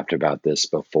I have laughed about this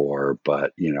before,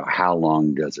 but how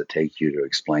long does it take you to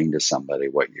explain to somebody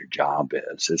what your job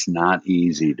is? It's not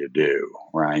easy to do,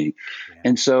 right? Yeah.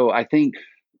 And so I think,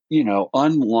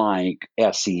 unlike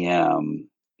SEM,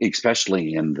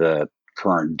 especially in the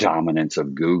current dominance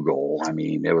of Google, I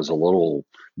mean, it was a little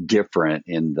different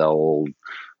in the old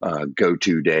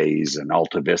Go-To days and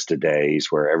Alta Vista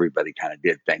days where everybody kind of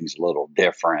did things a little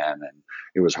different and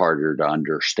it was harder to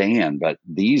understand. But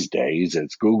these days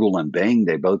it's Google and Bing.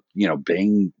 They both,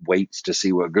 Bing waits to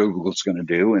see what Google's going to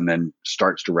do and then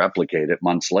starts to replicate it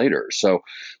months later. So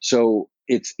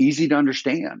it's easy to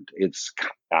understand.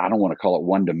 I don't want to call it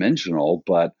one dimensional,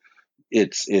 but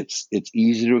it's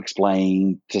easy to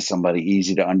explain to somebody,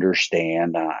 easy to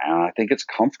understand, and I think it's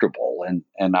comfortable.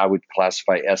 And I would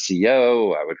classify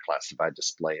SEO, I would classify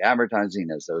display advertising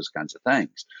as those kinds of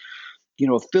things.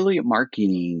 Affiliate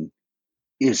marketing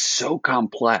is so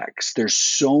complex. There's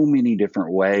so many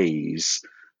different ways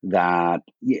that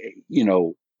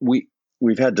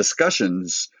we've had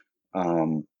discussions.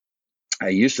 I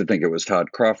used to think it was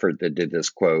Todd Crawford that did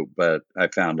this quote, but I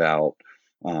found out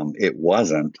it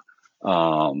wasn't.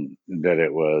 That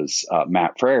it was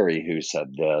Matt Frary who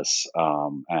said this,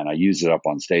 and I used it up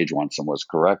on stage once and was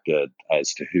corrected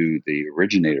as to who the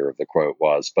originator of the quote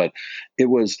was. But it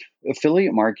was,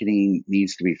 affiliate marketing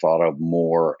needs to be thought of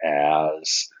more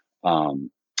as how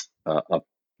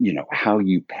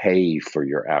you pay for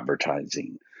your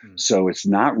advertising. Mm. So it's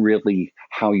not really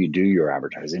how you do your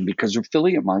advertising, because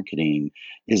affiliate marketing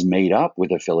is made up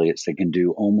with affiliates that can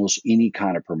do almost any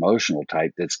kind of promotional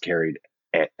type that's carried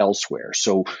elsewhere.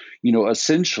 So,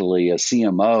 essentially a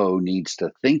CMO needs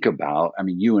to think about, I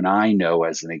mean, you and I know,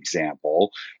 as an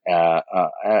example,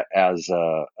 as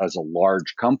a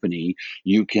large company,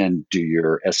 you can do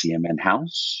your SEM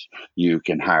in-house. You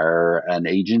can hire an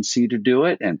agency to do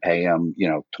it and pay them,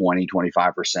 20,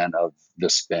 25% of the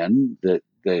spend that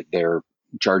they're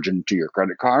charging to your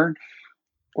credit card,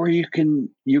 or you can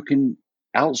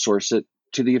outsource it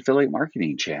to the affiliate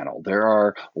marketing channel. There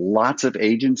are lots of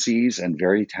agencies and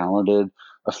very talented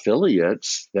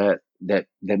affiliates that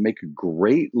make a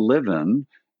great living,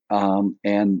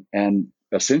 and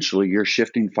essentially you're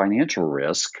shifting financial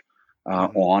risk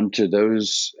Mhm. onto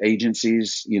those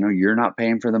agencies. You're not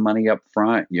paying for the money up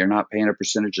front. You're not paying a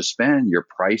percentage of spend. You're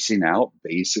pricing out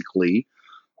basically,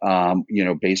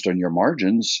 based on your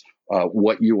margins,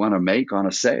 what you want to make on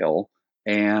a sale,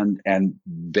 and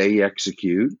they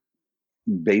execute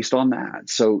based on that.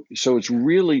 So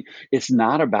it's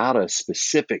not about a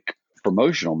specific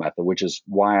promotional method, which is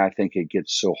why I think it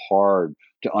gets so hard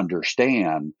to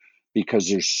understand, because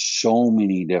there's so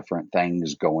many different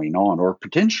things going on, or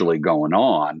potentially going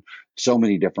on, so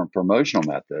many different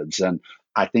promotional methods. And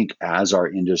I think as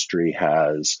our industry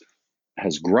has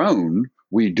grown,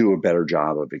 we do a better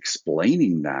job of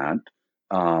explaining that.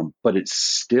 But it's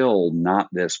still not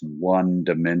this one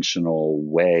dimensional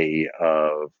way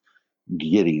of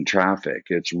getting traffic.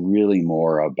 It's really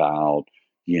more about,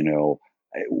 you know,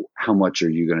 how much are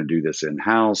you going to do this in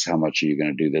house? How much are you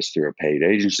going to do this through a paid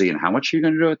agency? And how much are you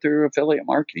going to do it through affiliate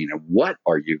marketing? And what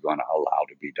are you going to allow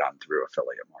to be done through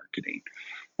affiliate marketing?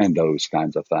 And those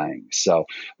kinds of things. So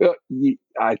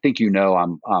I think,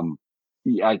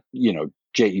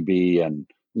 JEB and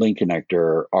Link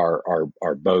Connector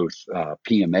are both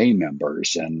PMA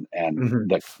members, and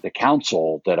Mhm. the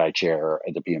council that I chair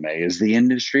at the PMA is the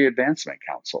Industry Advancement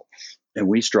Council, and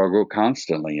we struggle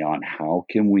constantly on how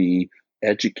can we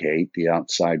educate the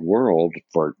outside world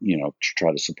to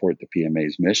try to support the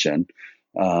PMA's mission.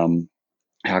 Um,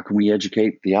 how can we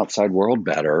educate the outside world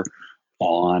better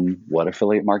on what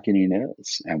affiliate marketing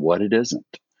is and what it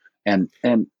isn't, and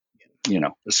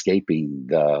escaping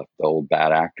the old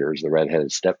bad actors, the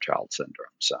redheaded stepchild syndrome.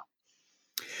 So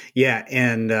Yeah,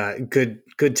 and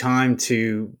good time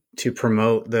to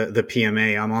promote the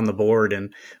PMA. I'm on the board,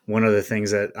 and one of the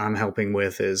things that I'm helping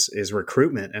with is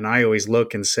recruitment. And I always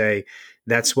look and say,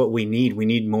 that's what we need. We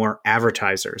need more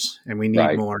advertisers, and we need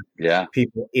right, more yeah,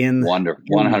 people in this.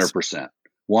 100%,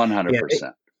 one hundred Yeah,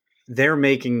 percent. they're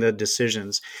making the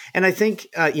decisions. And I think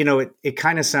it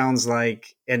kind of sounds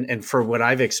like, and for what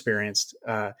I've experienced,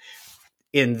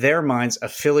 in their minds,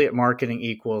 affiliate marketing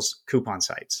equals coupon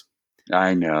sites. I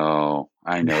And know.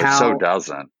 It so how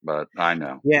doesn't, but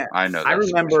Yeah, I know I that's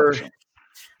the remember. perception.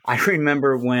 I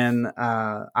remember when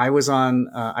I was on.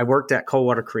 I worked at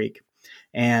Coldwater Creek,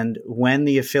 and when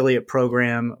the affiliate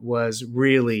program was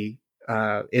really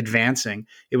advancing,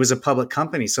 it was a public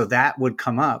company, so that would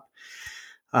come up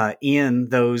in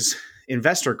those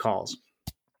investor calls.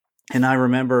 And I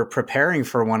remember preparing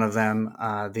for one of them.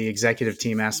 The executive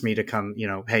team asked me to come.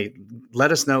 Hey,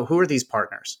 let us know who are these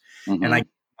partners, and I Hmm. gave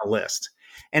them a list.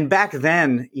 And back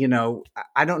then,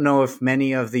 I don't know if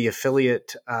many of the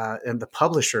affiliate and the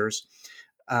publishers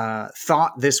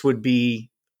thought this would be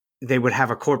they would have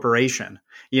a corporation,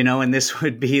 and this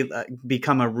would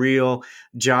become a real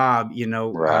job,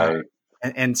 Right.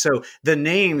 and so the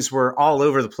names were all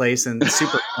over the place and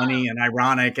super funny and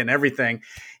ironic and everything.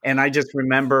 And I just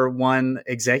remember one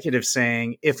executive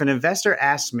saying, if an investor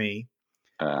asks me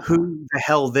Uh-huh. who the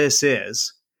hell this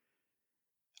is,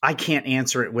 I can't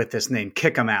answer it with this name.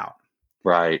 Kick them out.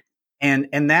 Right.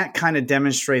 And that kind of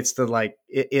demonstrates the like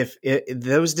if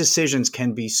those decisions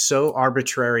can be so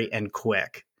arbitrary and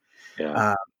quick, Yeah.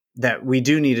 uh, that we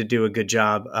do need to do a good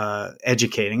job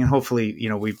educating, and hopefully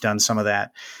we've done some of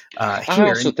that I here.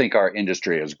 also think our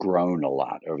industry has grown a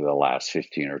lot over the last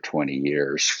 15 or 20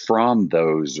 years, from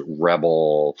those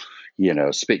rebel,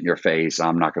 spit in your face,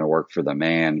 I'm not going to work for the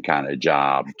man kind of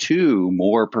job, to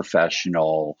more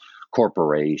professional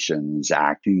corporations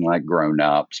acting like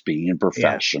grown-ups, being Yeah.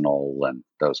 professional, and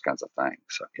those kinds of things.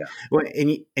 So, yeah. Well,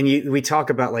 we talk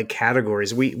about like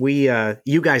categories.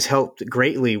 You guys helped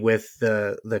greatly with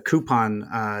the coupon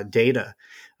data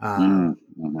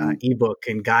Mm-hmm. ebook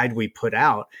and guide we put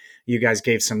out. You guys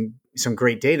gave some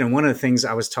great data, and one of the things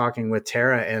I was talking with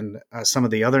Tara and some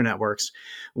of the other networks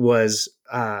was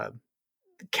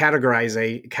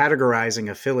categorizing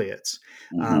affiliates.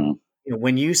 Mm-hmm.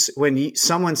 When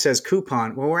someone says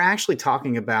coupon, well, we're actually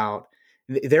talking about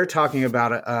they're talking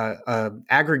about a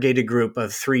aggregated group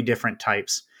of three different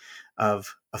types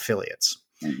of affiliates.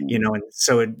 Mm-hmm. And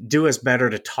so it do us better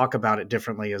to talk about it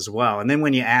differently as well. And then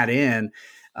when you add in,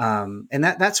 and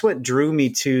that's what drew me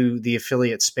to the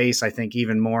affiliate space, I think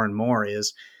even more and more,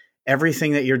 is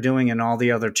everything that you're doing in all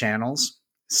the other channels.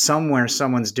 Somewhere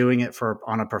someone's doing it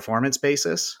on a performance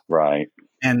basis. Right.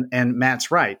 And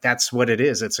Matt's right. That's what it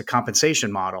is. It's a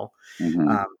compensation model. Mm-hmm.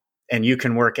 Um, and you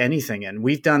can work anything in.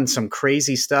 We've done some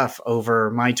crazy stuff over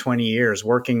my 20 years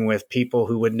working with people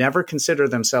who would never consider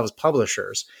themselves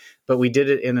publishers, but we did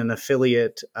it in an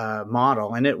affiliate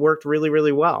model, and it worked really,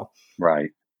 really well. Right.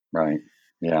 Right.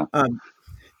 Yeah.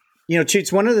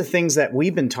 Choots, one of the things that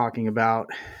we've been talking about,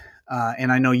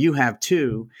 and I know you have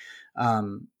too,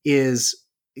 is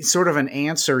sort of an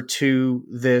answer to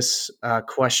this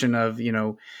question of,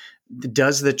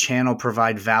 does the channel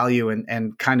provide value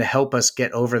and kind of help us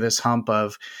get over this hump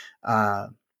of, it's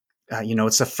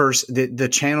the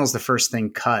channel's the first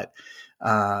thing cut.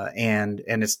 And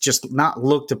it's just not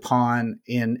looked upon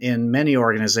in many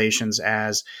organizations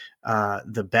as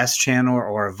the best channel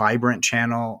or a vibrant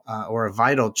channel or a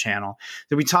vital channel.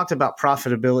 So we talked about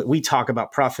profitability. We talk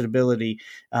about profitability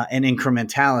and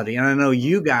incrementality. And I know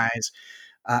you guys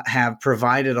have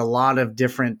provided a lot of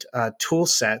different tool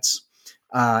sets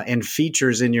and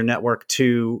features in your network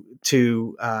to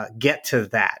get to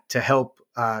that, to help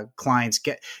clients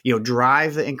get,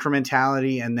 drive the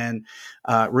incrementality and then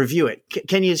review it.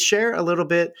 Can you share a little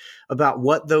bit about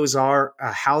what those are,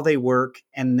 how they work,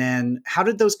 and then how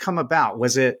did those come about?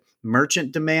 Was it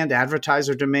merchant demand,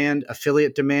 advertiser demand,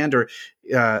 affiliate demand, or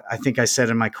I think I said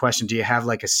in my question, do you have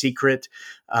like a secret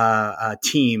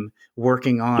team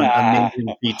working on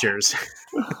amazing features?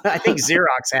 I think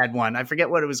Xerox had one. I forget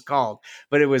what it was called,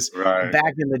 but it was Right.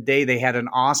 back in the day. They had an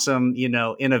awesome,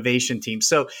 innovation team.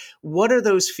 So, what are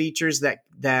those features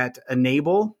that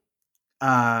enable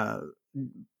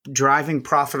driving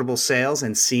profitable sales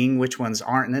and seeing which ones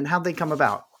aren't, and then how they come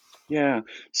about? Yeah.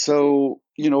 So,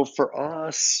 for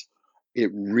us,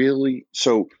 it really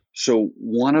so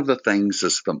one of the things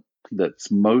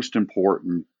that's most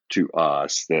important to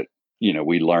us that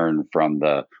we learned from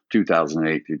the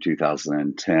 2008 through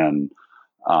 2010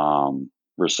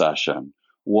 recession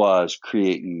was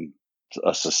creating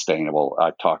a sustainable.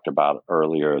 I talked about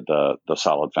earlier the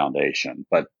solid foundation,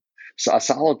 but a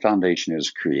solid foundation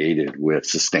is created with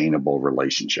sustainable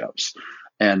relationships,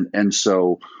 and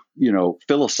so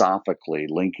philosophically,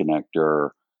 Link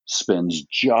Connector spends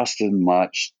just as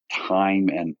much time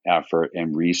and effort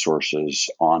and resources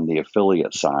on the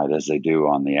affiliate side as they do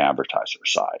on the advertiser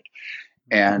side.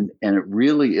 And it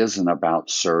really isn't about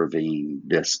serving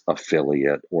this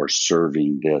affiliate or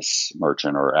serving this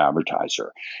merchant or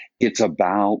advertiser. It's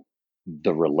about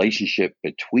the relationship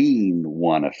between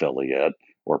one affiliate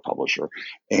or publisher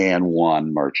and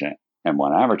one merchant and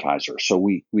one advertiser. So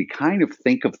we kind of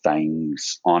think of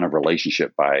things on a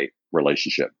relationship by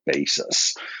relationship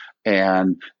basis.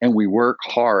 And we work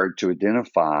hard to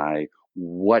identify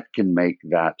what can make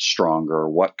that stronger,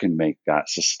 what can make that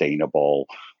sustainable,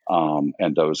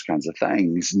 and those kinds of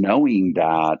things, knowing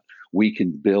that we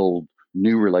can build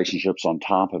new relationships on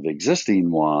top of existing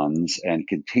ones and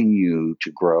continue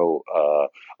to grow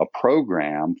a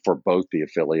program for both the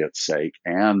affiliate's sake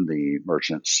and the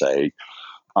merchant's sake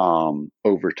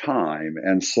over time.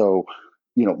 And so,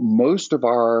 most of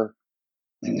our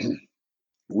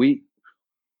we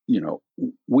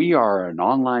we are an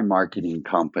online marketing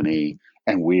company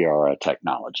and we are a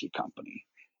technology company.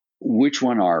 Which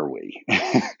one are we?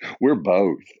 We're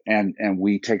both. And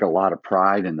we take a lot of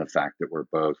pride in the fact that we're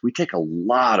both. We take a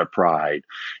lot of pride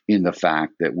in the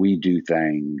fact that we do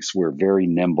things. We're very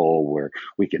nimble,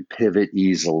 we can pivot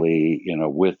easily,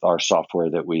 with our software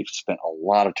that we've spent a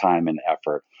lot of time and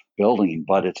effort building,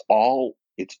 but it's all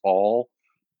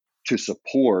to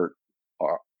support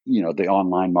our the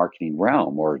online marketing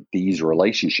realm or these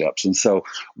relationships. And so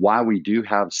while we do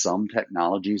have some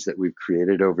technologies that we've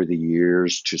created over the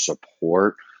years to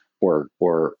support or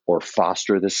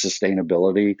foster this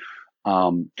sustainability,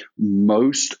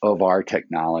 most of our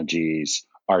technologies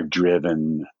are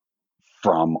driven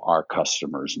from our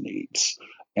customers' needs.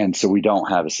 And so we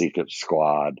don't have a secret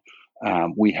squad.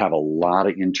 We have a lot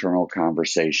of internal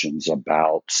conversations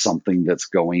about something that's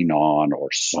going on or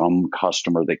some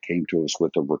customer that came to us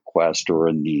with a request or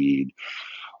a need.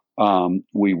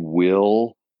 We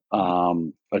will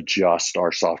adjust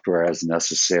our software as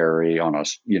necessary on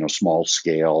a small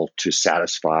scale to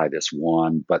satisfy this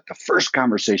one. But the first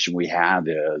conversation we have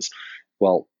is,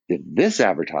 well, if this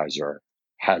advertiser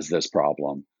has this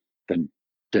problem, then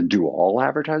then do all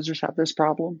advertisers have this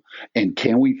problem? And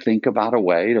can we think about a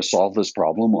way to solve this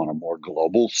problem on a more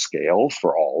global scale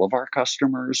for all of our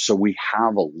customers? So we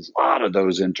have a lot of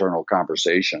those internal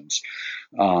conversations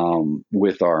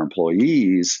with our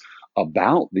employees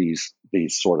about these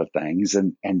sort of things,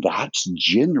 and that's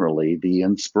generally the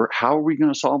how are we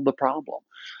going to solve the problem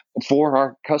for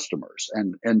our customers?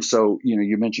 And so,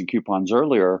 you mentioned coupons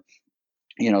earlier.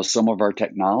 Some of our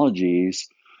technologies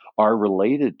are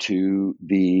related to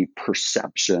the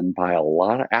perception by a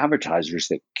lot of advertisers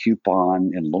that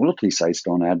coupon and loyalty sites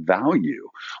don't add value.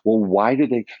 Well, why do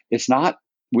they? It's not,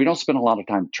 we don't spend a lot of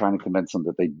time trying to convince them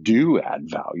that they do add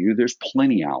value. There's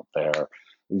plenty out there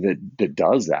that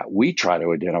does that. We try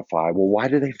to identify, well, why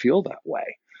do they feel that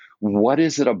way? What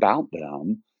is it about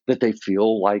them that they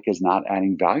feel like is not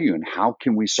adding value, and how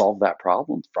can we solve that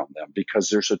problem from them? Because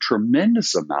there's a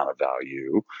tremendous amount of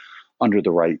value under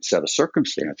the right set of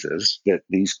circumstances that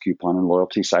these coupon and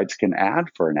loyalty sites can add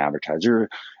for an advertiser,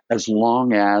 as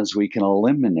long as we can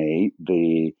eliminate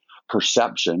the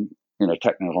perception in a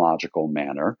technological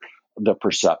manner, the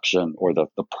perception or the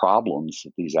problems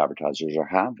that these advertisers are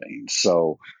having.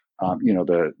 So,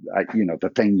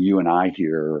 the thing you and I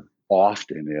hear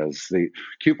often is the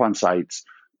coupon sites,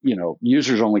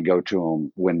 users only go to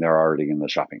them when they're already in the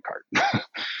shopping cart.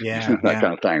 Yeah, That yeah.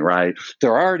 kind of thing, right? They've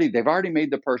already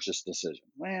made the purchase decision.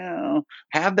 Well,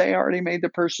 have they already made the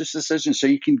purchase decision? So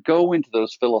you can go into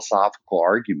those philosophical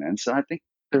arguments, and I think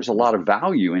there's a lot of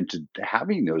value into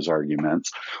having those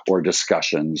arguments or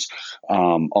discussions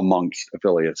amongst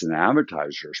affiliates and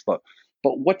advertisers. But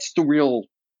what's the real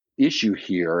issue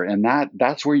here? And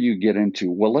that's where you get into,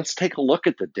 well, let's take a look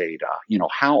at the data.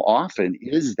 How often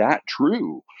is that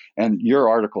true? And your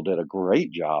article did a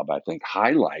great job, I think,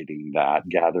 highlighting that,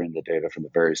 gathering the data from the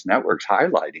various networks,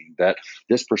 highlighting that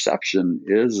this perception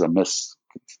is a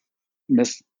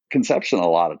misconception a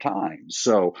lot of times.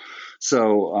 So,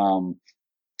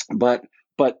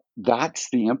 but that's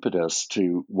the impetus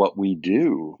to what we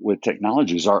do with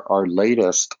technologies. Our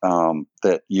latest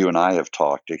that you and I have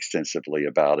talked extensively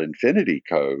about, Infinity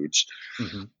Codes,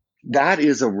 Hmm. that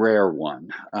is a rare one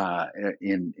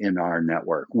in our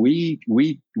network. We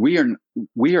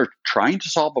are trying to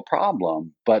solve a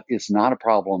problem, but it's not a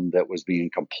problem that was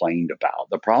being complained about.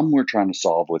 The problem we're trying to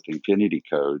solve with Infinity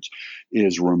Codes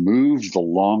is remove the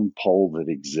long pole that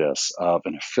exists of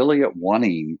an affiliate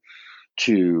wanting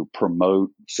to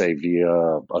promote, say,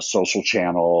 via a social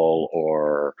channel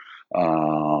or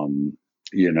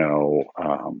you know.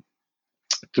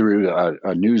 Through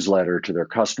a newsletter to their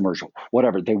customers,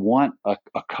 whatever. They want a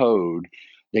code,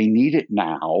 they need it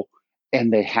now,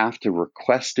 and they have to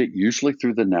request it, usually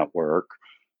through the network,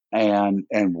 and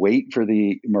wait for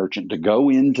the merchant to go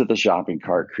into the shopping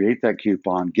cart, create that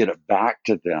coupon, get it back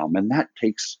to them. And that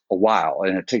takes a while,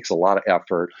 and it takes a lot of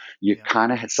effort. You Yeah.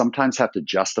 kind of sometimes have to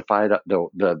justify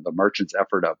the merchant's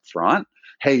effort up front.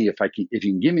 Hey, if you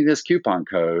can give me this coupon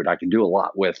code, I can do a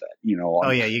lot with it.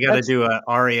 Oh yeah, you got to That's do a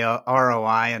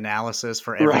ROI analysis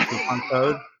for every right. coupon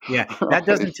code. Yeah, that Right.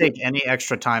 doesn't take any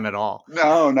extra time at all.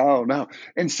 No, no, no.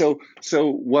 And so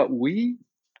what we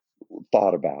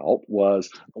thought about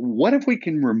was, what if we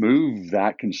can remove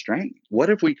that constraint? What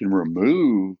if we can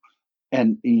remove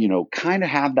and kind of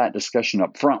have that discussion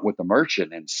up front with the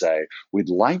merchant and say, we'd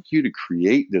like you to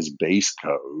create this base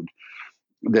code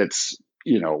that's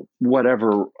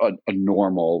whatever a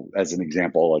normal, as an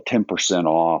example, a 10%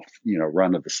 off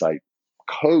run of the site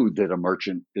code that a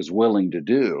merchant is willing to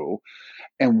do,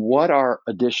 and what are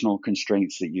additional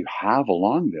constraints that you have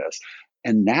along this.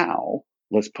 And now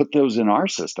let's put those in our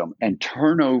system and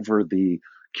turn over the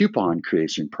coupon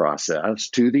creation process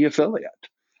to the affiliate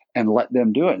and let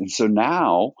them do it. And so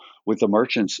now with the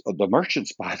merchants,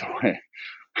 by the way,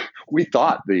 we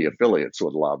thought the affiliates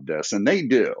would love this, and they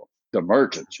do. The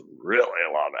merchants really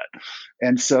love it.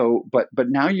 And Right. so, but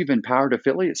now you've empowered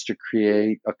affiliates to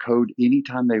create a code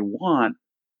anytime they want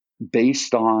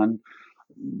based on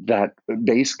that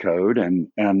base code, and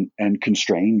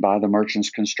constrained by the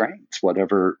merchant's constraints,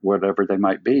 whatever they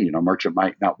might be. Merchant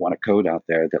might not want a code out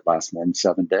there that lasts more than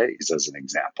 7 days, as an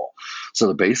example. So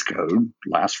the base code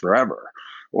lasts forever,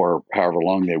 or however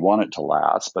long they want it to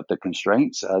last. But the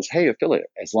constraint says, hey, affiliate,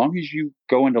 as long as you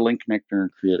go into Link Connector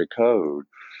and create a code,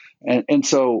 and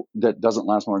so that doesn't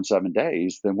last more than 7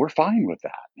 days, then we're fine with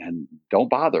that, and don't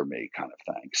bother me, kind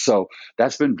of thing. So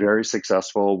that's been very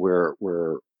successful. We're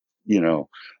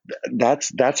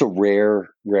that's a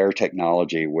rare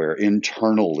technology where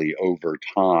internally over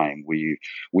time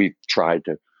we've tried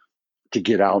to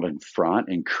get out in front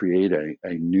and create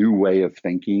a new way of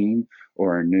thinking,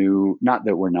 or a new, not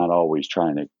that we're not always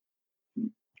trying to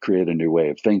create a new way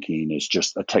of thinking is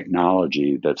just a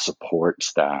technology that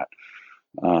supports that.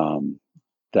 Um,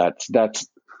 that's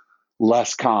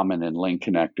less common in Link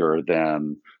Connector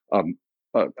than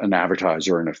an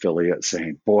advertiser or an affiliate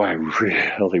saying, "Boy, I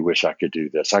really wish I could do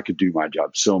this. I could do my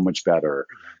job so much better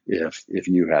if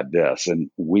you had this." And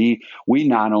we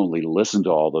not only listen to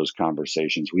all those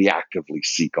conversations, we actively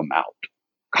seek them out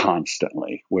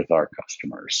constantly with our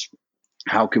customers.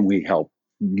 How can we help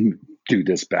you do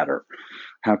this better?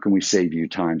 How can we save you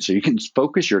time so you can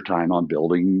focus your time on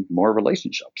building more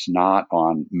relationships, not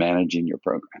on managing your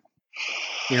program?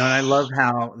 And I love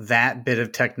how that bit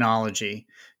of technology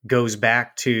goes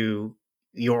back to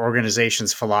your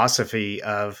organization's philosophy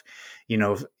of,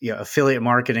 affiliate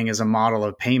marketing as a model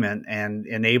of payment and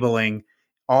enabling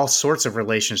all sorts of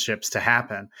relationships to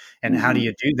happen. And how do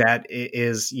you do that?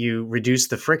 Is you reduce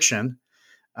the friction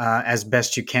as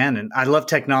best you can. And I love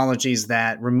technologies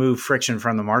that remove friction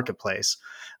from the marketplace.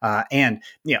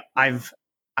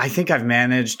 I think I've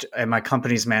managed, and my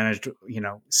company's managed,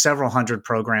 several hundred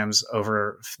programs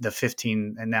over the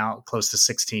 15 and now close to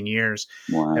 16 years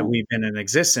that we've been in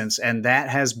existence. And that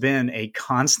has been a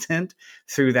constant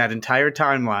through that entire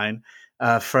timeline,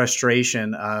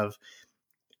 frustration of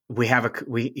we're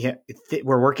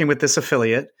working with this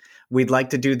affiliate. We'd like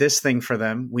to do this thing for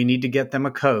them. We need to get them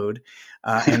a code.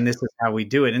 And this is how we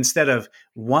do it. Instead of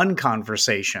one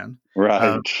conversation,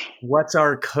 right? What's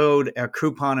our code, our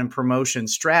coupon and promotion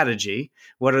strategy?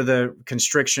 What are the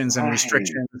constrictions and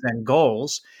restrictions and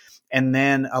goals? And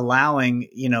then allowing,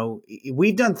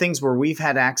 we've done things where we've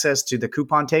had access to the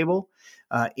coupon table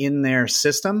in their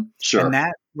system, and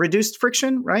that reduced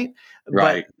friction, right?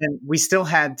 Right. But and we still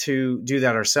had to do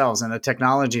that ourselves, and the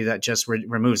technology that just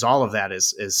removes all of that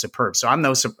is superb. So I'm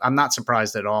not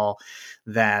surprised at all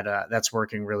that that's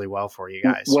working really well for you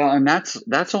guys. Well, and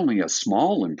that's only a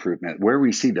small improvement. Where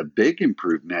we see the big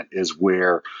improvement is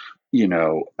where,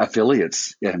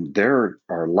 affiliates, and there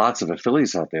are lots of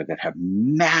affiliates out there that have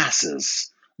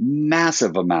massive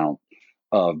amount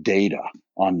of data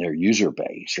on their user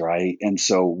base, right? And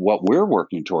so what we're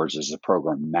working towards is a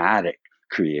programmatic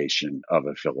creation of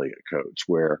affiliate codes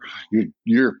where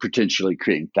you're potentially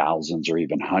creating thousands or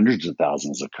even hundreds of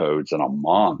thousands of codes in a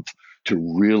month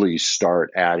to really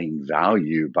start adding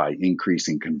value by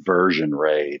increasing conversion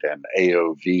rate and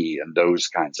AOV and those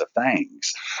kinds of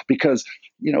things. Because,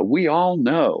 we all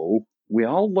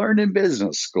learn in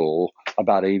business school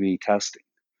about A/B testing,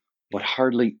 but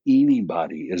hardly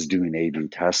anybody is doing A/B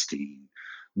testing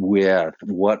with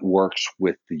what works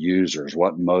with the users,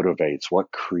 what motivates,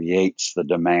 what creates the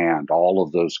demand, all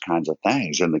of those kinds of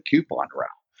things in the coupon route.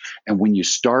 And when you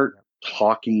start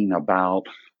talking about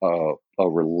a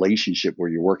relationship where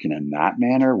you're working in that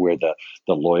manner, where the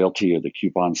loyalty of the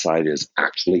coupon side is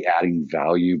actually adding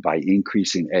value by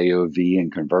increasing AOV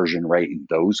and conversion rate and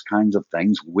those kinds of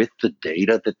things with the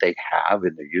data that they have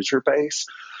in the user base,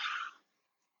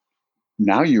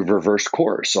 now you've reversed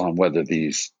course on whether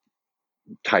these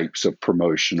types of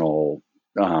promotional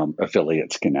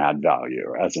affiliates can add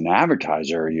value. As an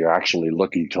advertiser, you're actually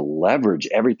looking to leverage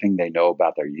everything they know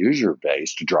about their user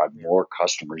base to drive more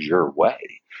customers your way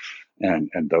and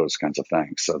those kinds of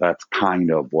things. So that's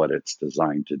kind of what it's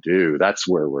designed to do. That's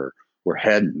where we're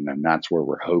heading, and that's where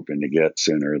we're hoping to get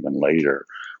sooner than later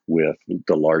with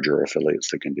the larger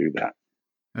affiliates that can do that.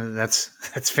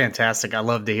 That's fantastic. I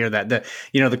love to hear that. The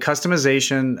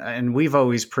customization, and we've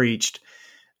always preached,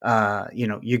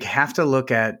 you have to look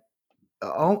at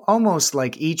almost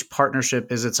like each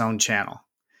partnership is its own channel,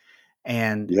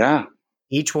 and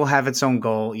each will have its own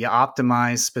goal. You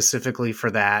optimize specifically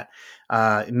for that,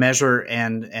 measure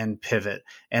and pivot.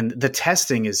 And the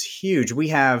testing is huge. We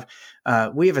have a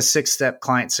 6-step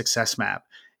client success map,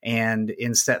 and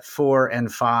in step 4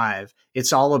 and 5,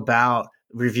 it's all about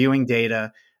reviewing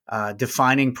data,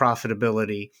 defining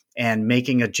profitability, and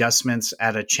making adjustments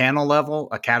at a channel level,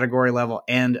 a category level,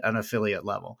 and an affiliate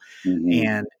level.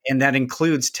 And that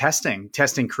includes testing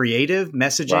creative,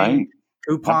 messaging,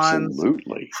 coupons,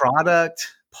 product,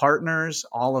 partners,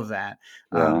 all of that.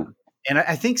 And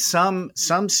I think some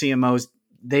CMOs,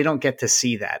 they don't get to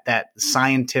see that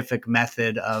scientific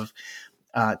method of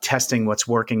testing what's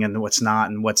working and what's not,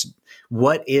 and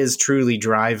what is truly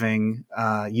driving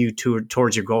you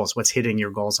towards your goals, what's hitting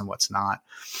your goals and what's not.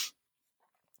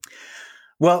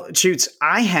 Well, Schutz,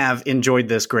 I have enjoyed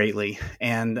this greatly,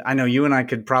 and I know you and I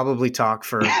could probably talk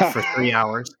for 3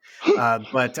 hours,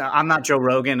 but I'm not Joe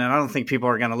Rogan, and I don't think people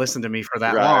are going to listen to me for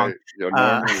that long.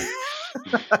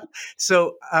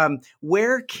 So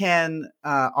where can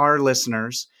our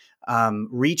listeners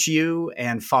reach you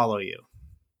and follow you?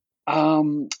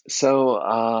 On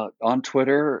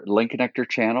Twitter, Link Connector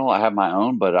channel, I have my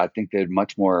own, but I think they'd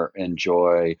much more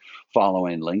enjoy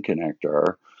following Link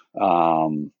Connector.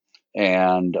 Um,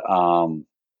 and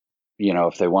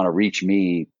if they want to reach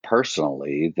me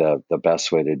personally, the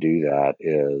best way to do that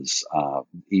is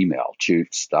email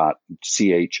choots dot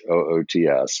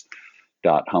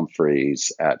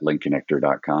humphreys at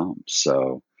linkconnector.com.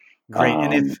 So Great.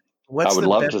 And if um, what's the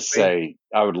best way?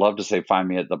 I would love to say, find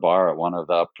me at the bar at one of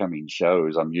the upcoming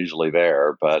shows. I'm usually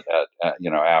there, but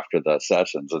after the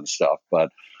sessions and stuff.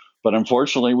 But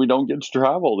unfortunately, we don't get to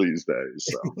travel these days.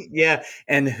 So Yeah,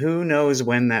 and who knows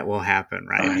when that will happen,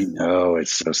 right? I know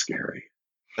it's so scary.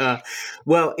 Uh,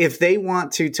 well, if they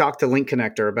want to talk to Link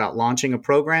Connector about launching a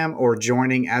program or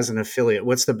joining as an affiliate,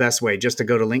 what's the best way? Just to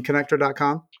go to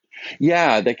linkconnector.com?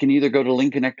 Yeah, they can either go to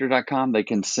linkconnector.com, they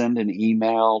can send an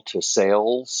email to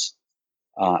sales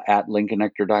at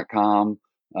linkconnector.com,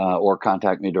 or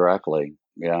contact me directly.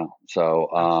 Yeah.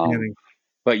 Outstanding.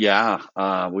 But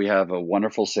yeah, we have a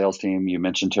wonderful sales team. You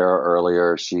mentioned Tara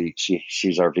earlier.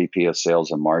 She's our VP of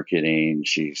Sales and Marketing.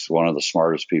 She's one of the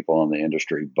smartest people in the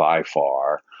industry by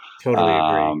far, Totally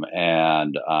agree. um,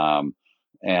 and um,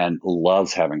 and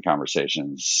loves having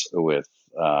conversations with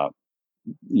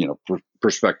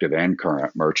prospective and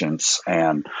current merchants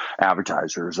and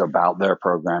advertisers about their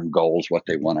program goals, what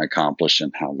they want to accomplish,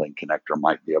 and how Link Connector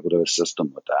might be able to assist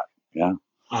them with that. Yeah.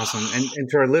 Awesome. And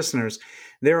to our listeners,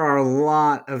 there are a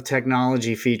lot of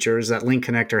technology features that Link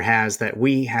Connector has that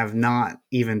we have not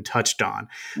even touched on.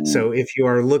 Mm. So if you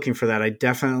are looking for that, I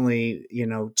definitely,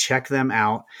 check them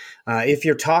out. If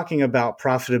you're talking about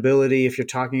profitability, if you're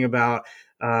talking about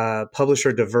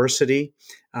publisher diversity,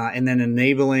 and then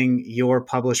enabling your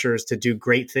publishers to do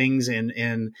great things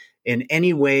in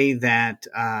any way that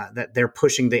they're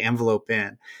pushing the envelope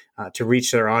in to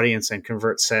reach their audience and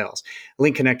convert sales.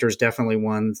 Link Connector is definitely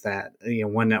one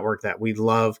network that we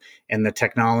love, and the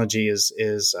technology is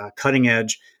cutting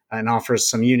edge and offers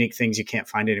some unique things you can't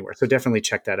find anywhere. So definitely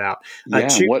check that out. Yeah.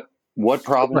 What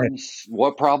Go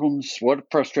ahead. problems,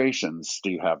 what frustrations do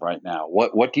you have right now?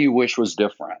 What do you wish was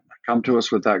different? Come to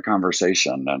us with that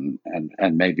conversation,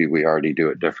 and maybe we already do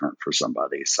it different for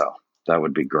somebody. So that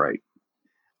would be great.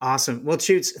 Awesome. Well,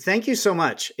 Choots, thank you so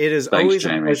much. It is Thanks, always a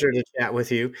Jamie. pleasure to chat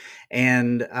with you.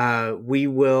 And we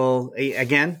will,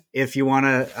 again, if you want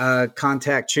to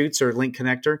contact Choots or Link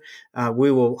Connector,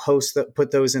 we will put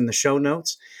those in the show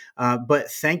notes. But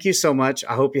thank you so much.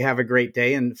 I hope you have a great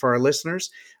day. And for our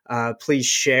listeners, please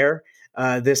share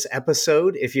this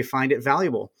episode if you find it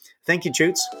valuable. Thank you,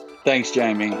 Choots. Thanks,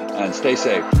 Jamie, and stay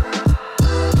safe.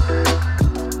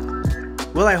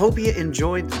 Well, I hope you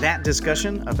enjoyed that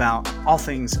discussion about all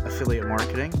things affiliate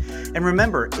marketing. And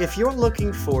remember, if you're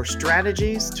looking for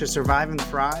strategies to survive and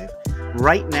thrive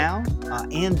right now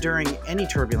and during any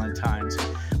turbulent times,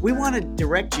 we want to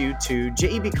direct you to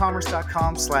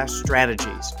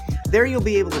jebcommerce.com/strategies. There you'll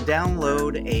be able to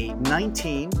download a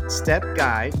 19-step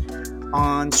guide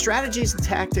on strategies and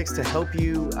tactics to help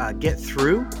you get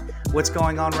through what's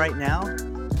going on right now,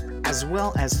 as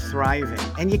well as thriving.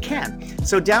 And you can.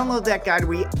 So download that guide.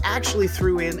 We actually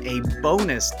threw in a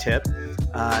bonus tip.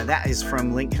 That is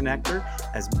from Link Connector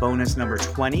as bonus number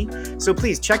 20. So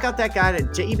please check out that guide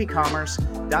at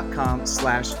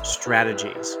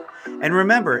jebcommerce.com/strategies. And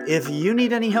remember, if you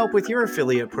need any help with your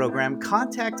affiliate program,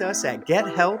 contact us at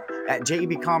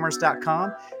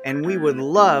gethelp@jebcommerce.com, and we would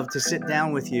love to sit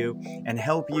down with you and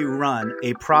help you run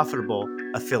a profitable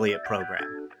affiliate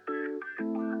program.